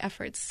reform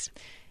efforts.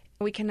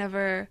 We can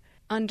never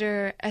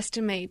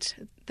underestimate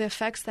the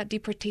effects that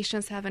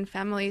deportations have in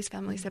families,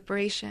 family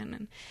separation,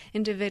 and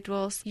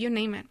individuals, you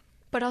name it.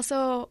 But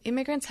also,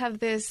 immigrants have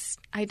this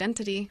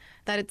identity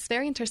that it's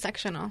very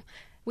intersectional.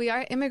 We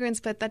are immigrants,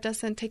 but that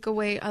doesn't take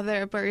away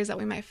other barriers that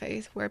we might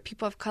face. We're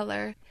people of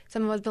color.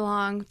 Some of us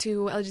belong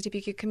to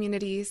LGBTQ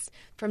communities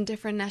from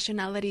different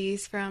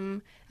nationalities,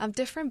 from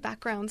different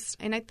backgrounds.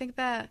 And I think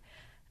that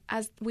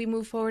as we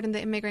move forward in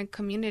the immigrant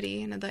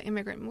community and the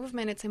immigrant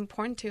movement, it's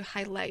important to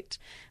highlight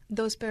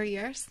those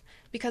barriers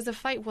because the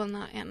fight will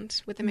not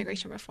end with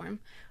immigration reform.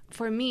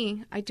 For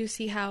me, I do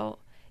see how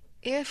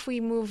if we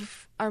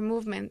move our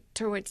movement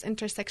towards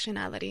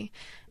intersectionality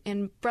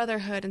and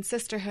brotherhood and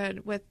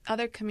sisterhood with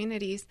other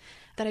communities,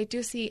 that I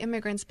do see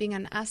immigrants being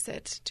an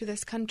asset to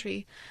this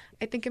country.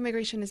 I think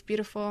immigration is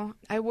beautiful.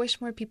 I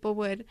wish more people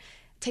would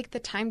take the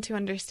time to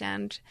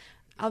understand,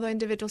 although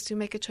individuals do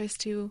make a choice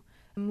to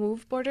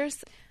move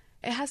borders,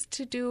 it has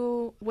to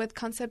do with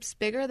concepts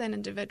bigger than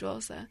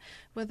individuals,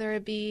 whether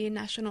it be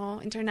national,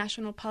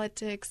 international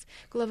politics,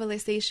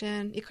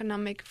 globalization,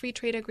 economic free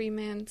trade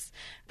agreements,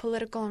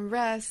 political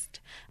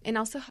unrest, and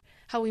also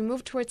how we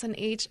move towards an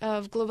age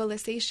of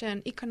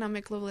globalization,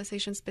 economic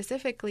globalization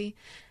specifically,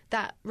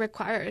 that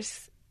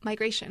requires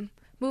migration,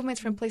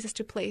 movements from places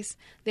to place.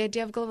 The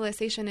idea of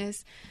globalization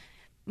is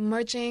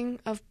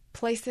merging of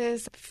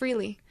places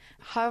freely.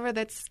 However,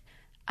 that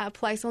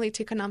applies only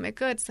to economic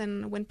goods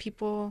and when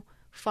people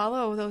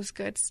follow those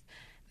goods.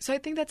 So I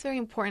think that's very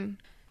important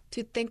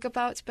to think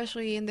about,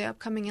 especially in the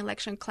upcoming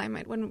election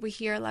climate, when we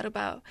hear a lot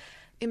about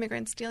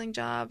immigrants stealing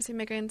jobs,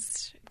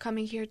 immigrants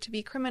coming here to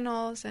be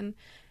criminals, and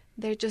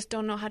they just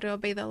don't know how to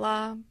obey the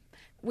law.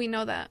 We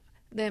know that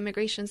the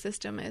immigration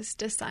system is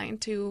designed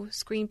to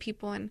screen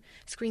people and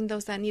screen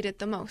those that need it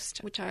the most,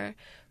 which are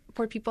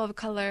poor people of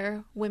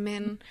color,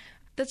 women.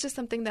 That's just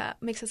something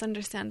that makes us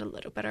understand a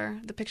little better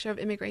the picture of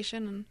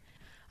immigration and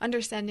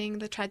understanding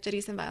the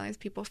tragedies and violence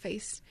people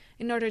face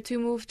in order to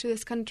move to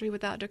this country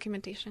without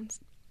documentations.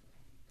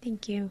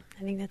 Thank you.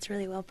 I think that's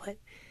really well put.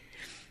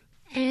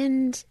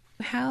 And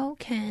how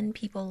can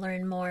people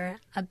learn more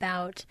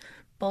about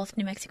both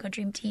New Mexico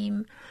Dream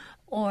Team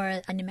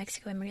or a New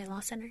Mexico Immigrant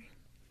Law Center?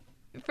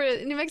 For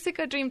New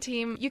Mexico Dream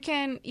Team, you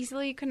can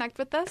easily connect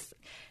with us.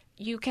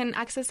 You can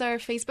access our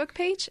Facebook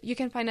page. You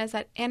can find us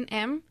at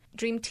NM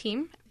Dream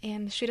Team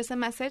and shoot us a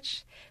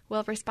message.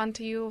 We'll respond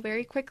to you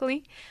very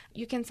quickly.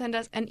 You can send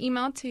us an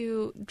email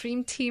to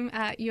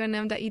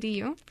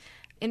dreamteam@unm.edu.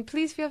 And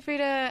please feel free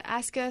to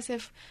ask us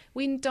if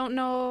we don't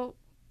know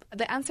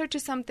the answer to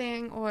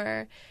something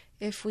or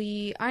if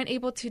we aren't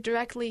able to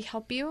directly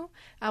help you.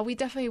 We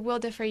definitely will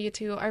defer you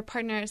to our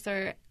partners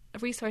or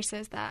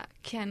resources that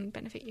can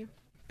benefit you.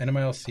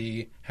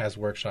 NMLC has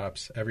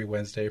workshops every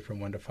Wednesday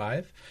from 1 to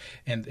 5,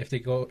 and if you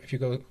go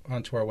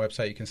onto our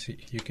website,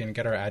 you can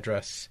get our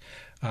address.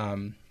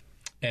 And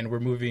we're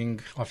moving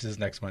offices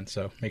next month,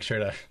 so make sure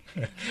to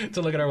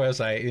to look at our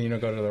website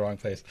and go to the wrong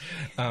place.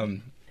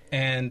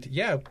 And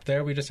yeah,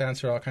 there we just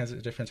answer all kinds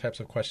of different types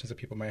of questions that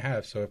people might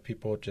have. So if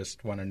people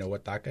just want to know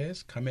what DACA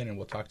is, come in and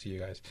we'll talk to you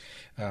guys.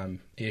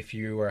 If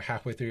you are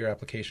halfway through your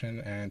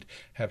application and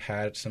have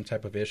had some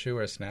type of issue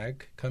or a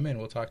snag, come in,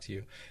 we'll talk to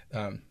you.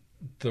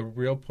 The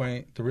real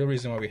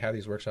reason why we have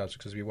these workshops is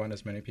because we want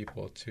as many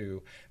people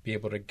to be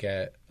able to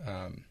get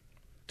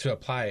to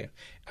apply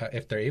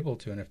if they're able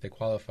to and if they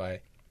qualify.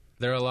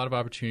 There are a lot of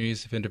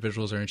opportunities if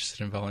individuals are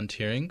interested in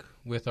volunteering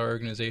with our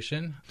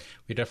organization.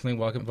 We definitely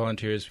welcome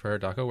volunteers for our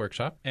DACA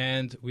workshop.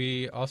 And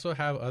we also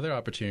have other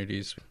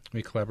opportunities.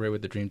 We collaborate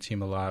with the Dream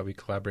Team a lot. We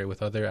collaborate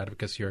with other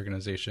advocacy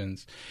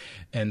organizations.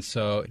 And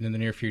so in the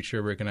near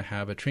future, we're going to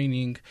have a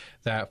training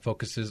that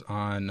focuses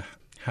on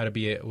how to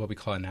be what we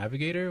call a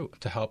navigator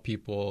to help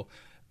people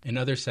in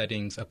other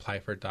settings apply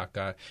for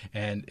DACA,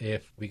 and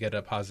if we get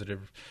a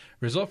positive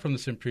result from the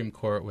Supreme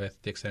Court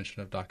with the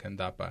extension of DACA and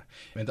DAPA.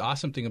 And the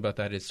awesome thing about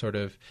that is sort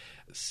of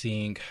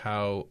seeing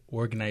how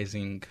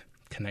organizing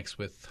connects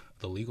with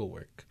the legal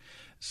work.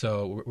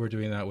 So we're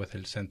doing that with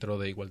El Centro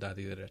de Igualdad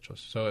y Derechos.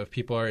 So if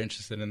people are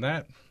interested in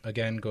that,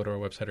 again, go to our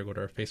website or go to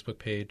our Facebook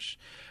page.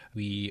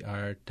 We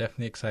are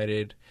definitely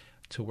excited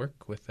to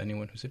work with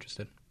anyone who's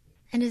interested.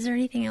 And is there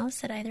anything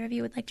else that either of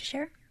you would like to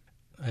share?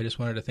 I just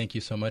wanted to thank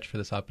you so much for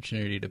this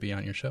opportunity to be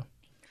on your show.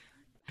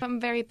 I'm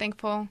very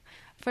thankful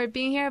for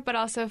being here, but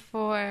also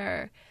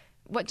for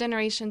what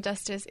Generation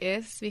Justice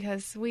is,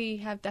 because we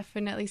have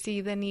definitely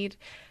seen the need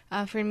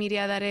for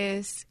media that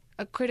is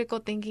a critical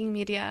thinking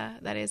media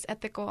that is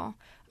ethical,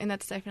 and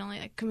that's definitely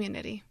a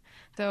community.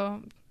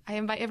 So I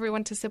invite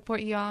everyone to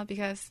support you all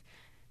because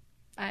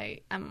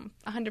I am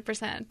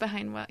 100%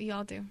 behind what you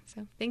all do.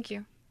 So thank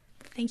you.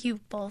 Thank you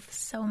both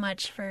so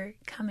much for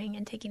coming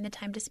and taking the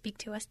time to speak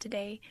to us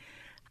today.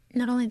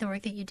 Not only the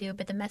work that you do,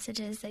 but the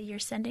messages that you're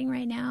sending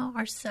right now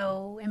are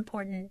so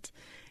important,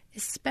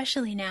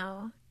 especially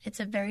now. It's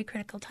a very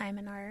critical time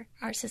in our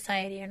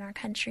society and our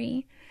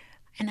country.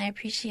 And I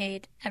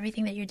appreciate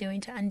everything that you're doing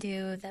to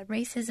undo that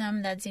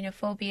racism, that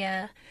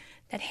xenophobia,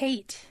 that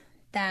hate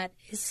that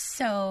is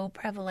so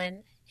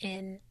prevalent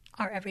in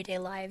our everyday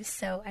lives.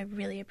 So I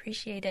really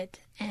appreciate it.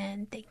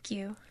 And thank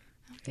you.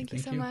 Thank you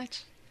so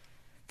much.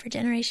 For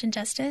Generation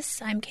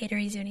Justice, I'm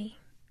Kateri Zuni.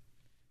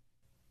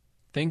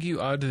 Thank you,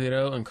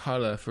 Adriel and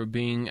Carla, for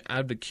being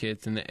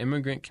advocates in the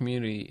immigrant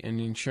community and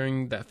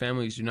ensuring that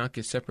families do not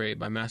get separated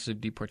by massive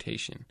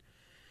deportation.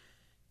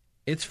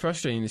 It's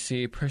frustrating to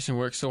see a person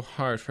work so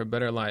hard for a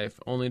better life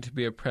only to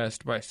be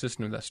oppressed by a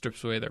system that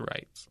strips away their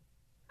rights.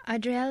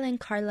 Adriel and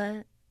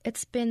Carla,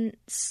 It's been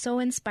so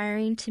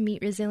inspiring to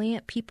meet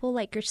resilient people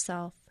like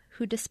yourself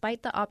who,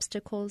 despite the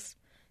obstacles,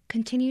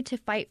 continue to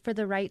fight for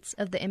the rights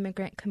of the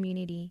immigrant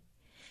community.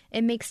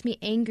 It makes me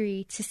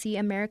angry to see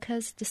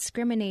America's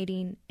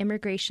discriminating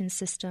immigration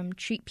system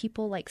treat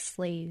people like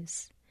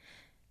slaves.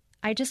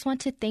 I just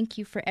want to thank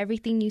you for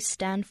everything you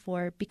stand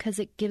for because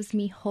it gives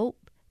me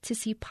hope to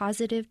see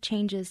positive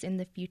changes in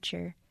the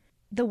future.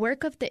 The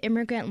work of the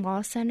Immigrant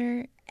Law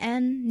Center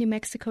and New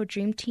Mexico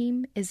Dream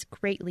Team is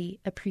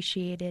greatly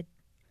appreciated.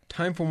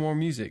 Time for more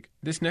music.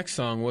 This next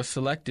song was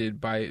selected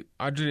by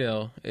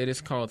Adriel. It is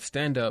called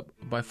Stand Up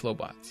by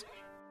Flowbots.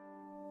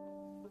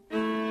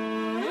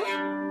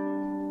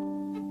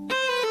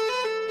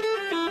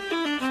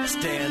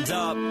 Stand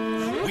up,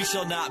 we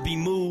shall not be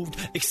moved,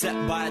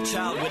 except by a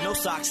child with no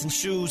socks and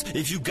shoes.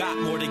 If you got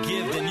more to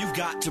give, then you've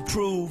got to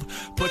prove.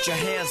 Put your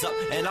hands up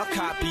and I'll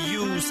copy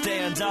you.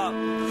 Stand up,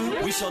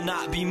 we shall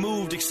not be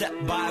moved,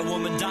 except by a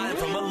woman dying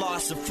from a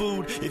loss of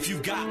food. If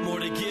you've got more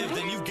to give,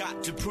 then you've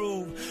got to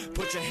prove.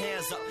 Put your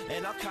hands up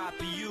and I'll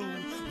copy you.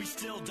 We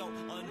still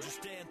don't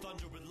understand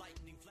thunder and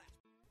lightning flash.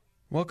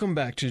 Welcome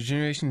back to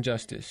Generation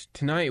Justice.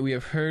 Tonight we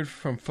have heard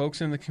from folks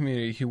in the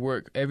community who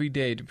work every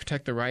day to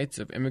protect the rights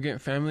of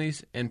immigrant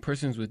families and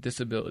persons with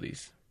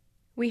disabilities.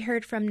 We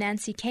heard from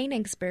Nancy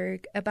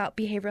Koenigsberg about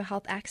behavioral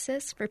health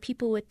access for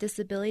people with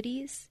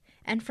disabilities,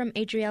 and from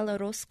Adriel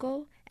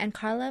Orozco and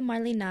Carla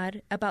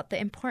Marlinar about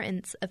the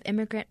importance of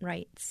immigrant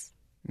rights.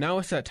 Now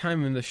it's that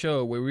time in the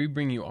show where we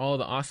bring you all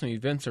the awesome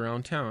events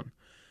around town.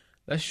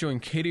 Let's join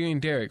Katie and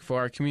Derek for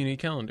our community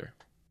calendar.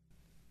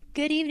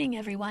 Good evening,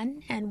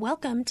 everyone, and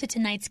welcome to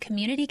tonight's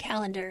community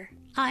calendar.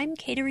 I'm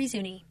Kateri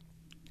Zuni.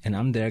 And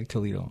I'm Derek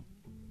Toledo.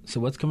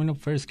 So what's coming up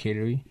first,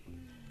 Kateri?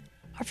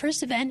 Our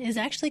first event is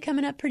actually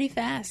coming up pretty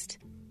fast.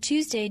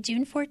 Tuesday,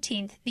 June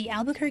 14th, the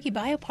Albuquerque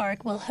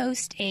Biopark will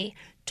host a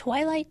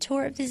Twilight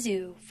Tour of the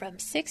Zoo from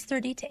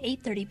 6:30 to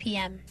 8:30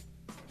 p.m.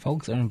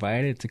 Folks are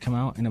invited to come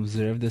out and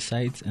observe the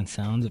sights and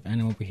sounds of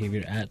animal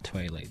behavior at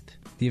twilight.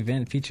 The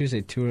event features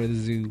a tour of the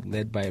zoo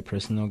led by a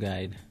personal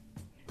guide.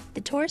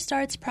 The tour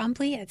starts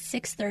promptly at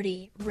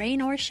 6:30,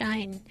 rain or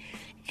shine.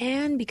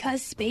 And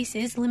because space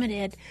is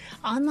limited,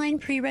 online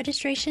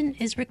pre-registration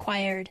is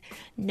required.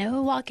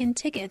 No walk-in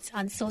tickets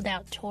on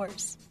sold-out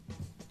tours.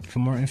 For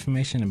more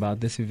information about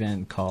this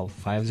event, call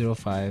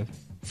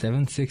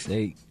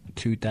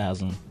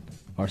 505-768-2000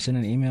 or send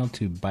an email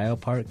to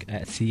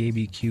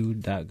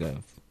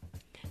biopark@cabq.gov.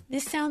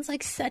 This sounds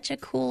like such a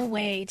cool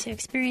way to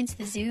experience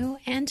the zoo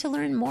and to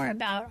learn more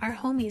about our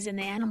homies in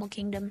the animal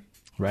kingdom.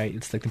 Right,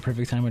 it's like the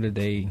perfect time of the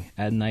day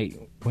at night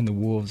when the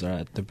wolves are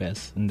at their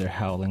best and they're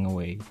howling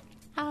away.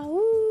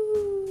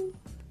 Ow!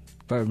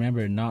 But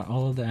remember, not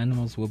all of the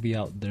animals will be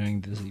out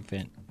during this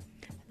event.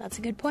 That's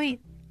a good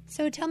point.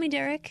 So tell me,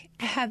 Derek,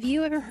 have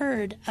you ever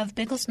heard of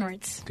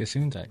Bigglesnorts?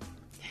 Gesundheit.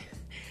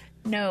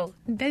 No,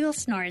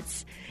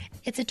 Bigglesnorts.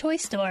 It's a toy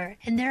store,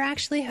 and they're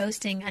actually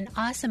hosting an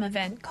awesome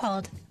event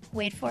called,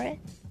 wait for it,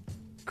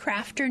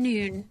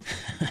 Crafternoon.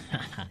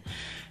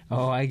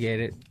 Oh, I get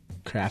it.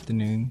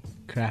 Crafternoon.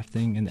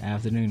 Crafting in the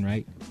afternoon,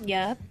 right?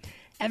 Yeah.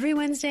 Every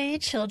Wednesday,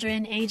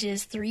 children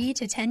ages 3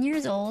 to 10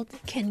 years old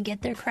can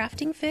get their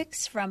crafting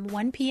fix from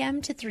 1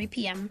 p.m. to 3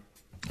 p.m.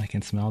 I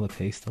can smell the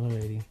taste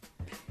already.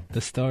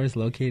 The store is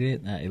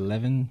located at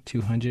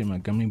 11200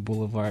 Montgomery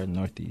Boulevard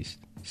Northeast,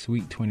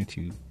 Suite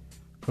 22.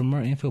 For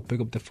more info,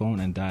 pick up the phone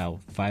and dial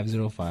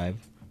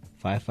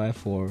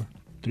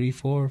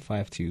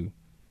 505-554-3452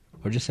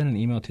 or just send an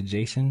email to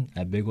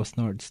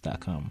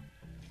jason@bigglesnorts.com.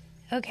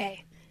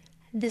 Okay.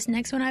 This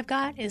next one I've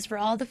got is for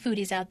all the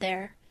foodies out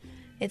there.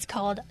 It's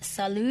called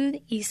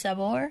Salud y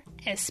Sabor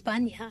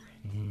España.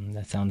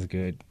 That sounds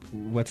good.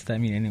 What's that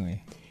mean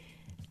anyway?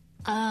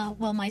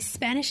 Well, my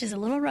Spanish is a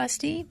little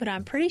rusty, but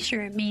I'm pretty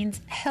sure it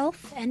means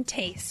health and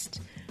taste,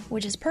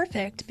 which is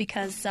perfect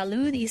because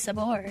Salud y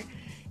Sabor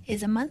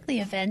is a monthly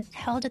event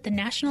held at the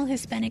National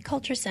Hispanic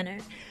Culture Center,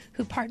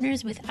 who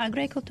partners with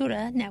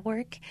Agricultura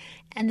Network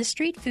and the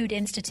Street Food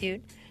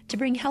Institute to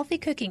bring healthy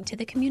cooking to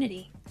the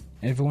community.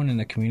 Everyone in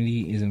the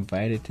community is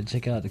invited to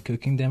check out the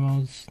cooking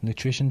demos,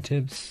 nutrition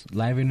tips,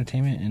 live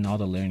entertainment, and all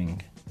the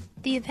learning.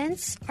 The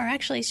events are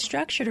actually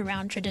structured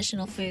around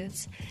traditional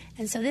foods,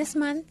 and so this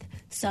month,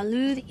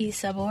 Salud y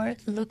Sabor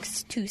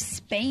looks to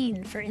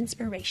Spain for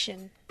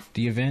inspiration.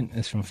 The event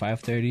is from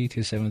 5:30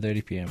 to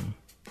 7:30 p.m.,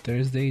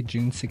 Thursday,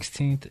 June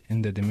 16th,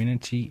 in the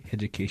Dominici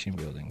Education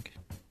Building.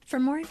 For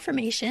more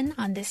information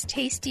on this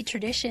tasty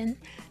tradition,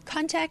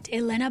 contact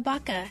Elena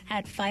Baca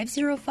at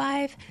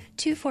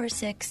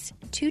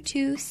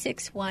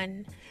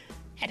 505-246-2261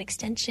 at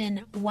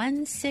extension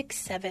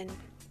 167.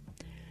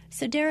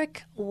 So,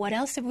 Derek, what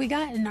else have we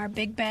got in our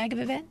big bag of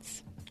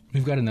events?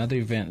 We've got another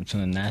event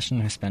from the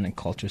National Hispanic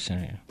Culture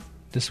Center.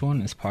 This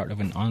one is part of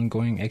an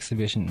ongoing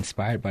exhibition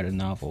inspired by the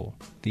novel,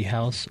 The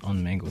House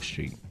on Mango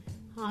Street.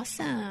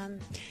 Awesome.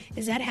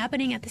 Is that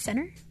happening at the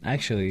center?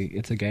 Actually,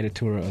 it's a guided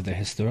tour of the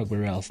historic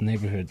Burrells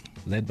neighborhood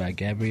led by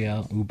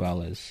Gabrielle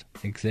Ubales,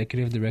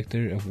 Executive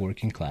Director of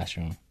Working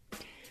Classroom.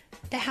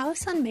 The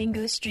House on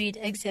Mango Street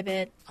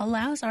exhibit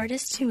allows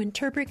artists to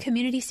interpret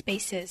community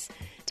spaces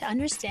to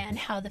understand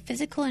how the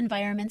physical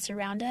environments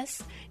around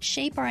us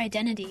shape our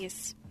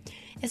identities.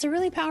 It's a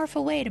really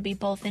powerful way to be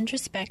both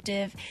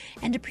introspective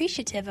and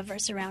appreciative of our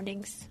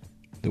surroundings.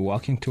 The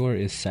walking tour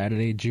is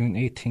Saturday, June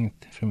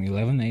 18th from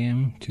 11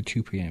 a.m. to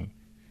 2 p.m.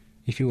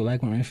 If you would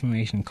like more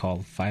information,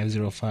 call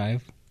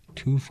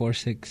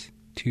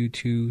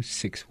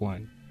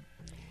 505-246-2261.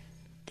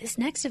 This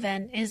next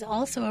event is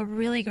also a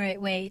really great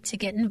way to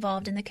get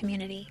involved in the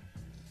community.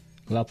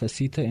 La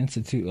Placita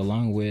Institute,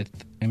 along with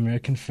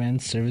American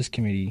Friends Service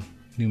Committee,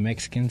 New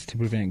Mexicans to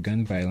Prevent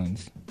Gun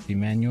Violence,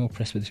 Emmanuel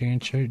Presbyterian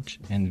Church,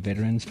 and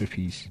Veterans for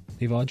Peace.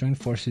 They've all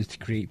joined forces to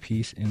create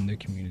peace in their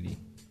community.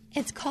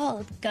 It's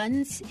called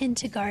Guns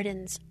into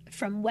Gardens,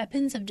 from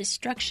weapons of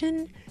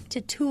destruction to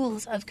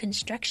tools of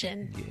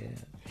construction. Yeah.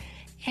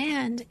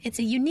 And it's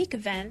a unique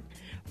event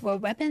where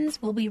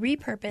weapons will be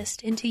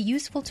repurposed into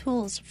useful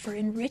tools for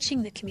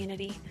enriching the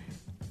community.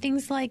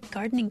 Things like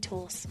gardening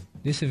tools.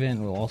 This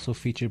event will also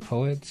feature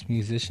poets,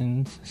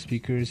 musicians,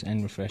 speakers,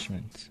 and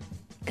refreshments.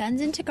 Guns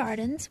into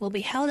Gardens will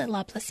be held at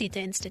La Placita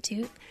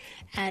Institute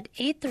at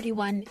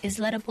 831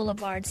 Isleta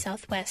Boulevard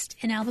Southwest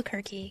in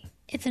Albuquerque.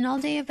 It's an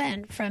all-day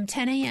event from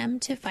 10 a.m.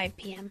 to 5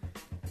 p.m.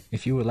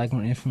 If you would like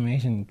more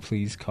information,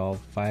 please call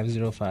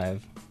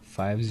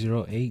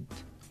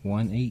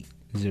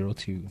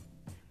 505-508-1802.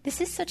 This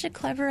is such a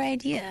clever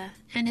idea,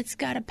 and it's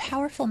got a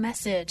powerful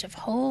message of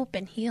hope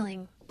and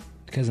healing.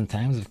 Because in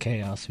times of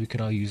chaos, we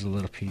could all use a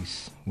little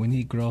peace. We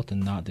need growth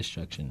and not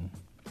destruction.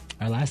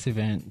 Our last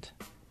event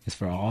is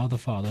for all the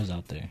fathers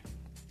out there.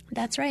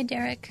 That's right,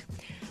 Derek.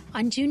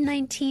 On June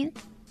 19th,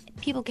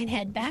 people can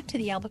head back to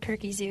the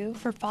Albuquerque Zoo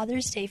for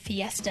Father's Day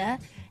Fiesta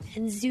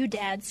and Zoo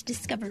Dad's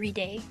Discovery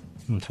Day.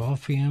 From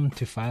 12 p.m.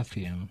 to 5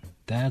 p.m.,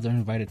 dads are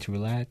invited to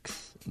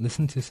relax,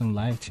 listen to some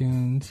live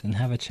tunes, and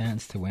have a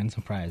chance to win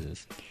some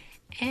prizes.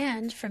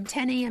 And from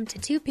 10 a.m. to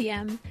 2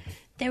 p.m.,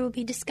 there will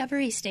be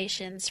discovery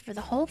stations for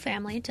the whole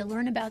family to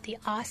learn about the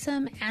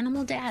awesome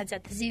animal dads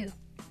at the zoo.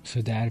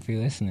 So, Dad, if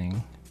you're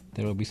listening,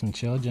 there will be some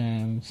chill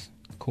jams,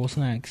 cool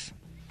snacks,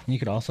 and you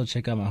could also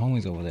check out my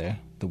homies over there,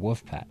 the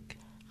Wolf Pack.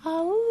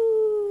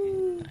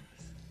 Oh! Nice.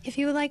 If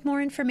you would like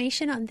more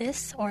information on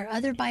this or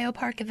other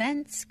Biopark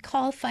events,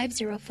 call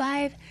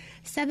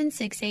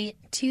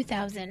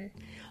 505-768-2000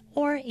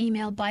 or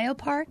email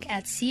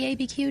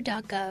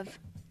biopark@cabq.gov.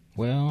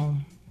 Well,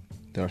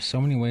 there are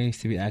so many ways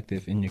to be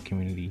active in your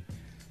community,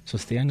 so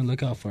stay on the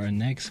lookout for our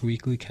next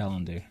weekly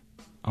calendar.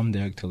 I'm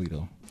Derek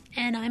Toledo.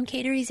 And I'm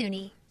Kateri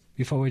Zuni.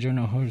 Before we join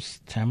our hosts,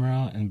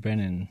 Tamara and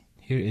Brennan,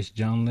 here is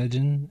John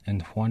Legend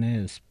and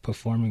Juanes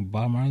performing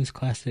Bob Marley's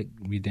classic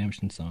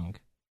Redemption song.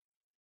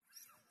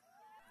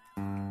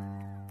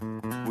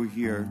 We're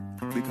here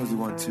because we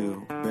want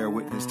to bear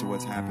witness to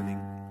what's happening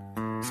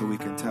so we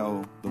can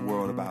tell the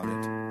world about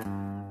it.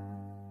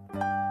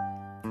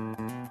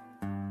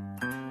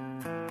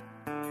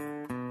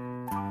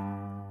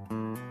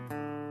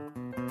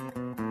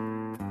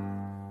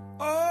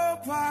 Oh,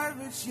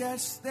 pirates,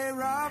 yes, they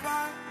rob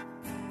I.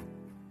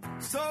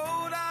 Sold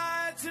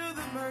I to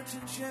the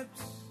merchant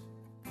ships.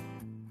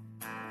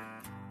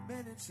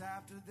 Minutes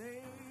after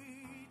they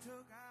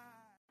took I.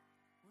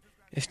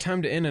 It's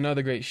time to end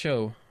another great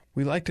show.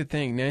 We'd like to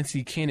thank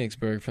Nancy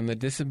Koenigsberg from the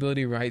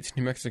Disability Rights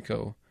New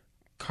Mexico,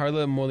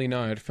 Carla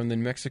Molinard from the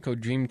New Mexico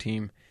Dream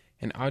Team,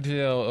 and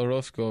Adriel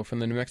Orozco from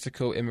the New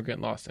Mexico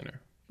Immigrant Law Center.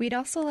 We'd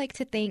also like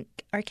to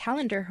thank our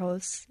calendar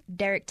hosts,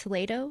 Derek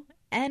Toledo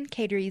and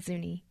Kateri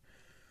Zuni.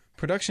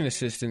 Production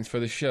assistance for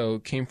the show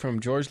came from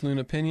George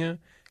Luna Pena,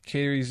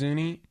 Kateri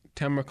Zuni,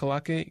 Tamara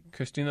Kalake,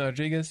 Christina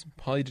Rodriguez,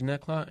 Polly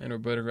Denekla, and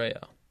Roberta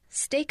Rael.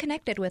 Stay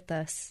connected with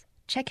us.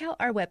 Check out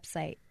our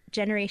website,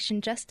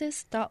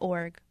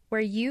 generationjustice.org,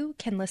 where you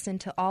can listen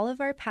to all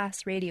of our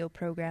past radio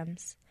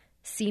programs,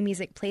 see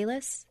music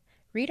playlists,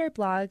 read our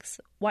blogs,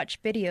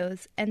 watch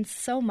videos, and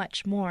so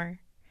much more.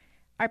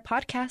 Our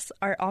podcasts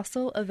are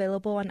also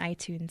available on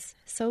iTunes,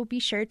 so be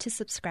sure to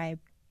subscribe.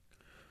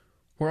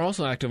 We're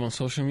also active on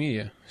social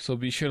media, so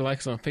be sure to like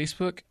us on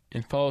Facebook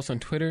and follow us on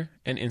Twitter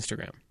and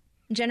Instagram.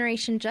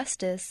 Generation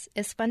Justice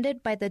is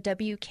funded by the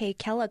W.K.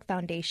 Kellogg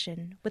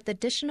Foundation with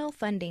additional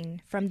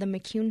funding from the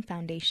McCune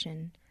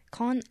Foundation,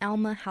 Con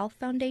Alma Health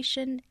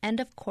Foundation, and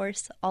of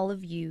course, all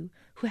of you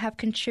who have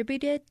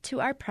contributed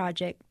to our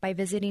project by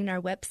visiting our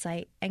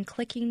website and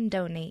clicking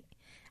Donate.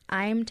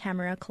 I'm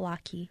Tamara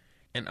Kalaki.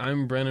 And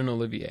I'm Brennan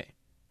Olivier.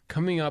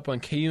 Coming up on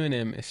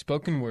KUNM is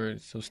Spoken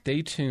Words, so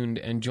stay tuned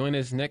and join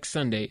us next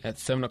Sunday at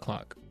 7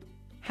 o'clock.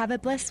 Have a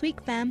blessed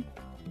week, fam.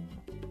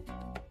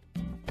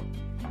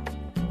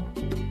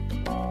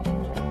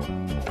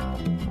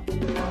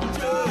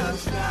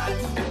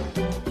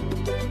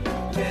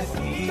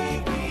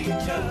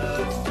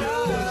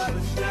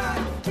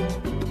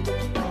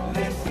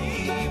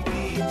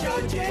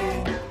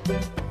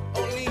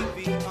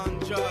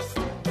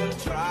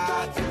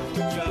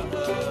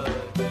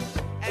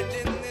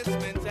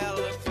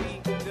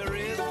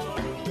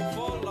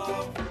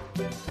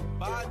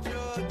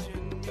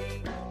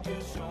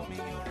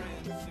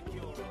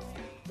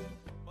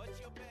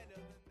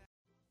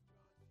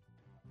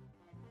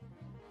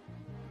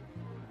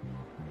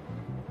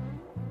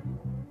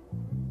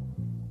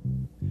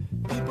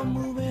 People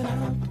moving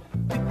out,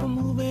 people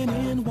moving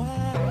in.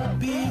 Why?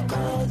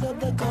 Because of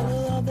the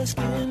color of the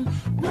skin.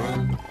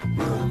 Run,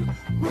 run,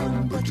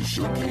 run, but you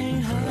sure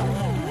can't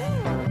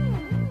hide.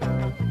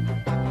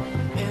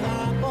 An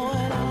eye for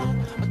an eye,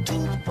 a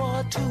tooth for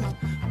a tooth.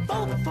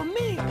 Vote for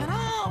me and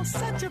I'll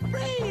set you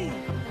free.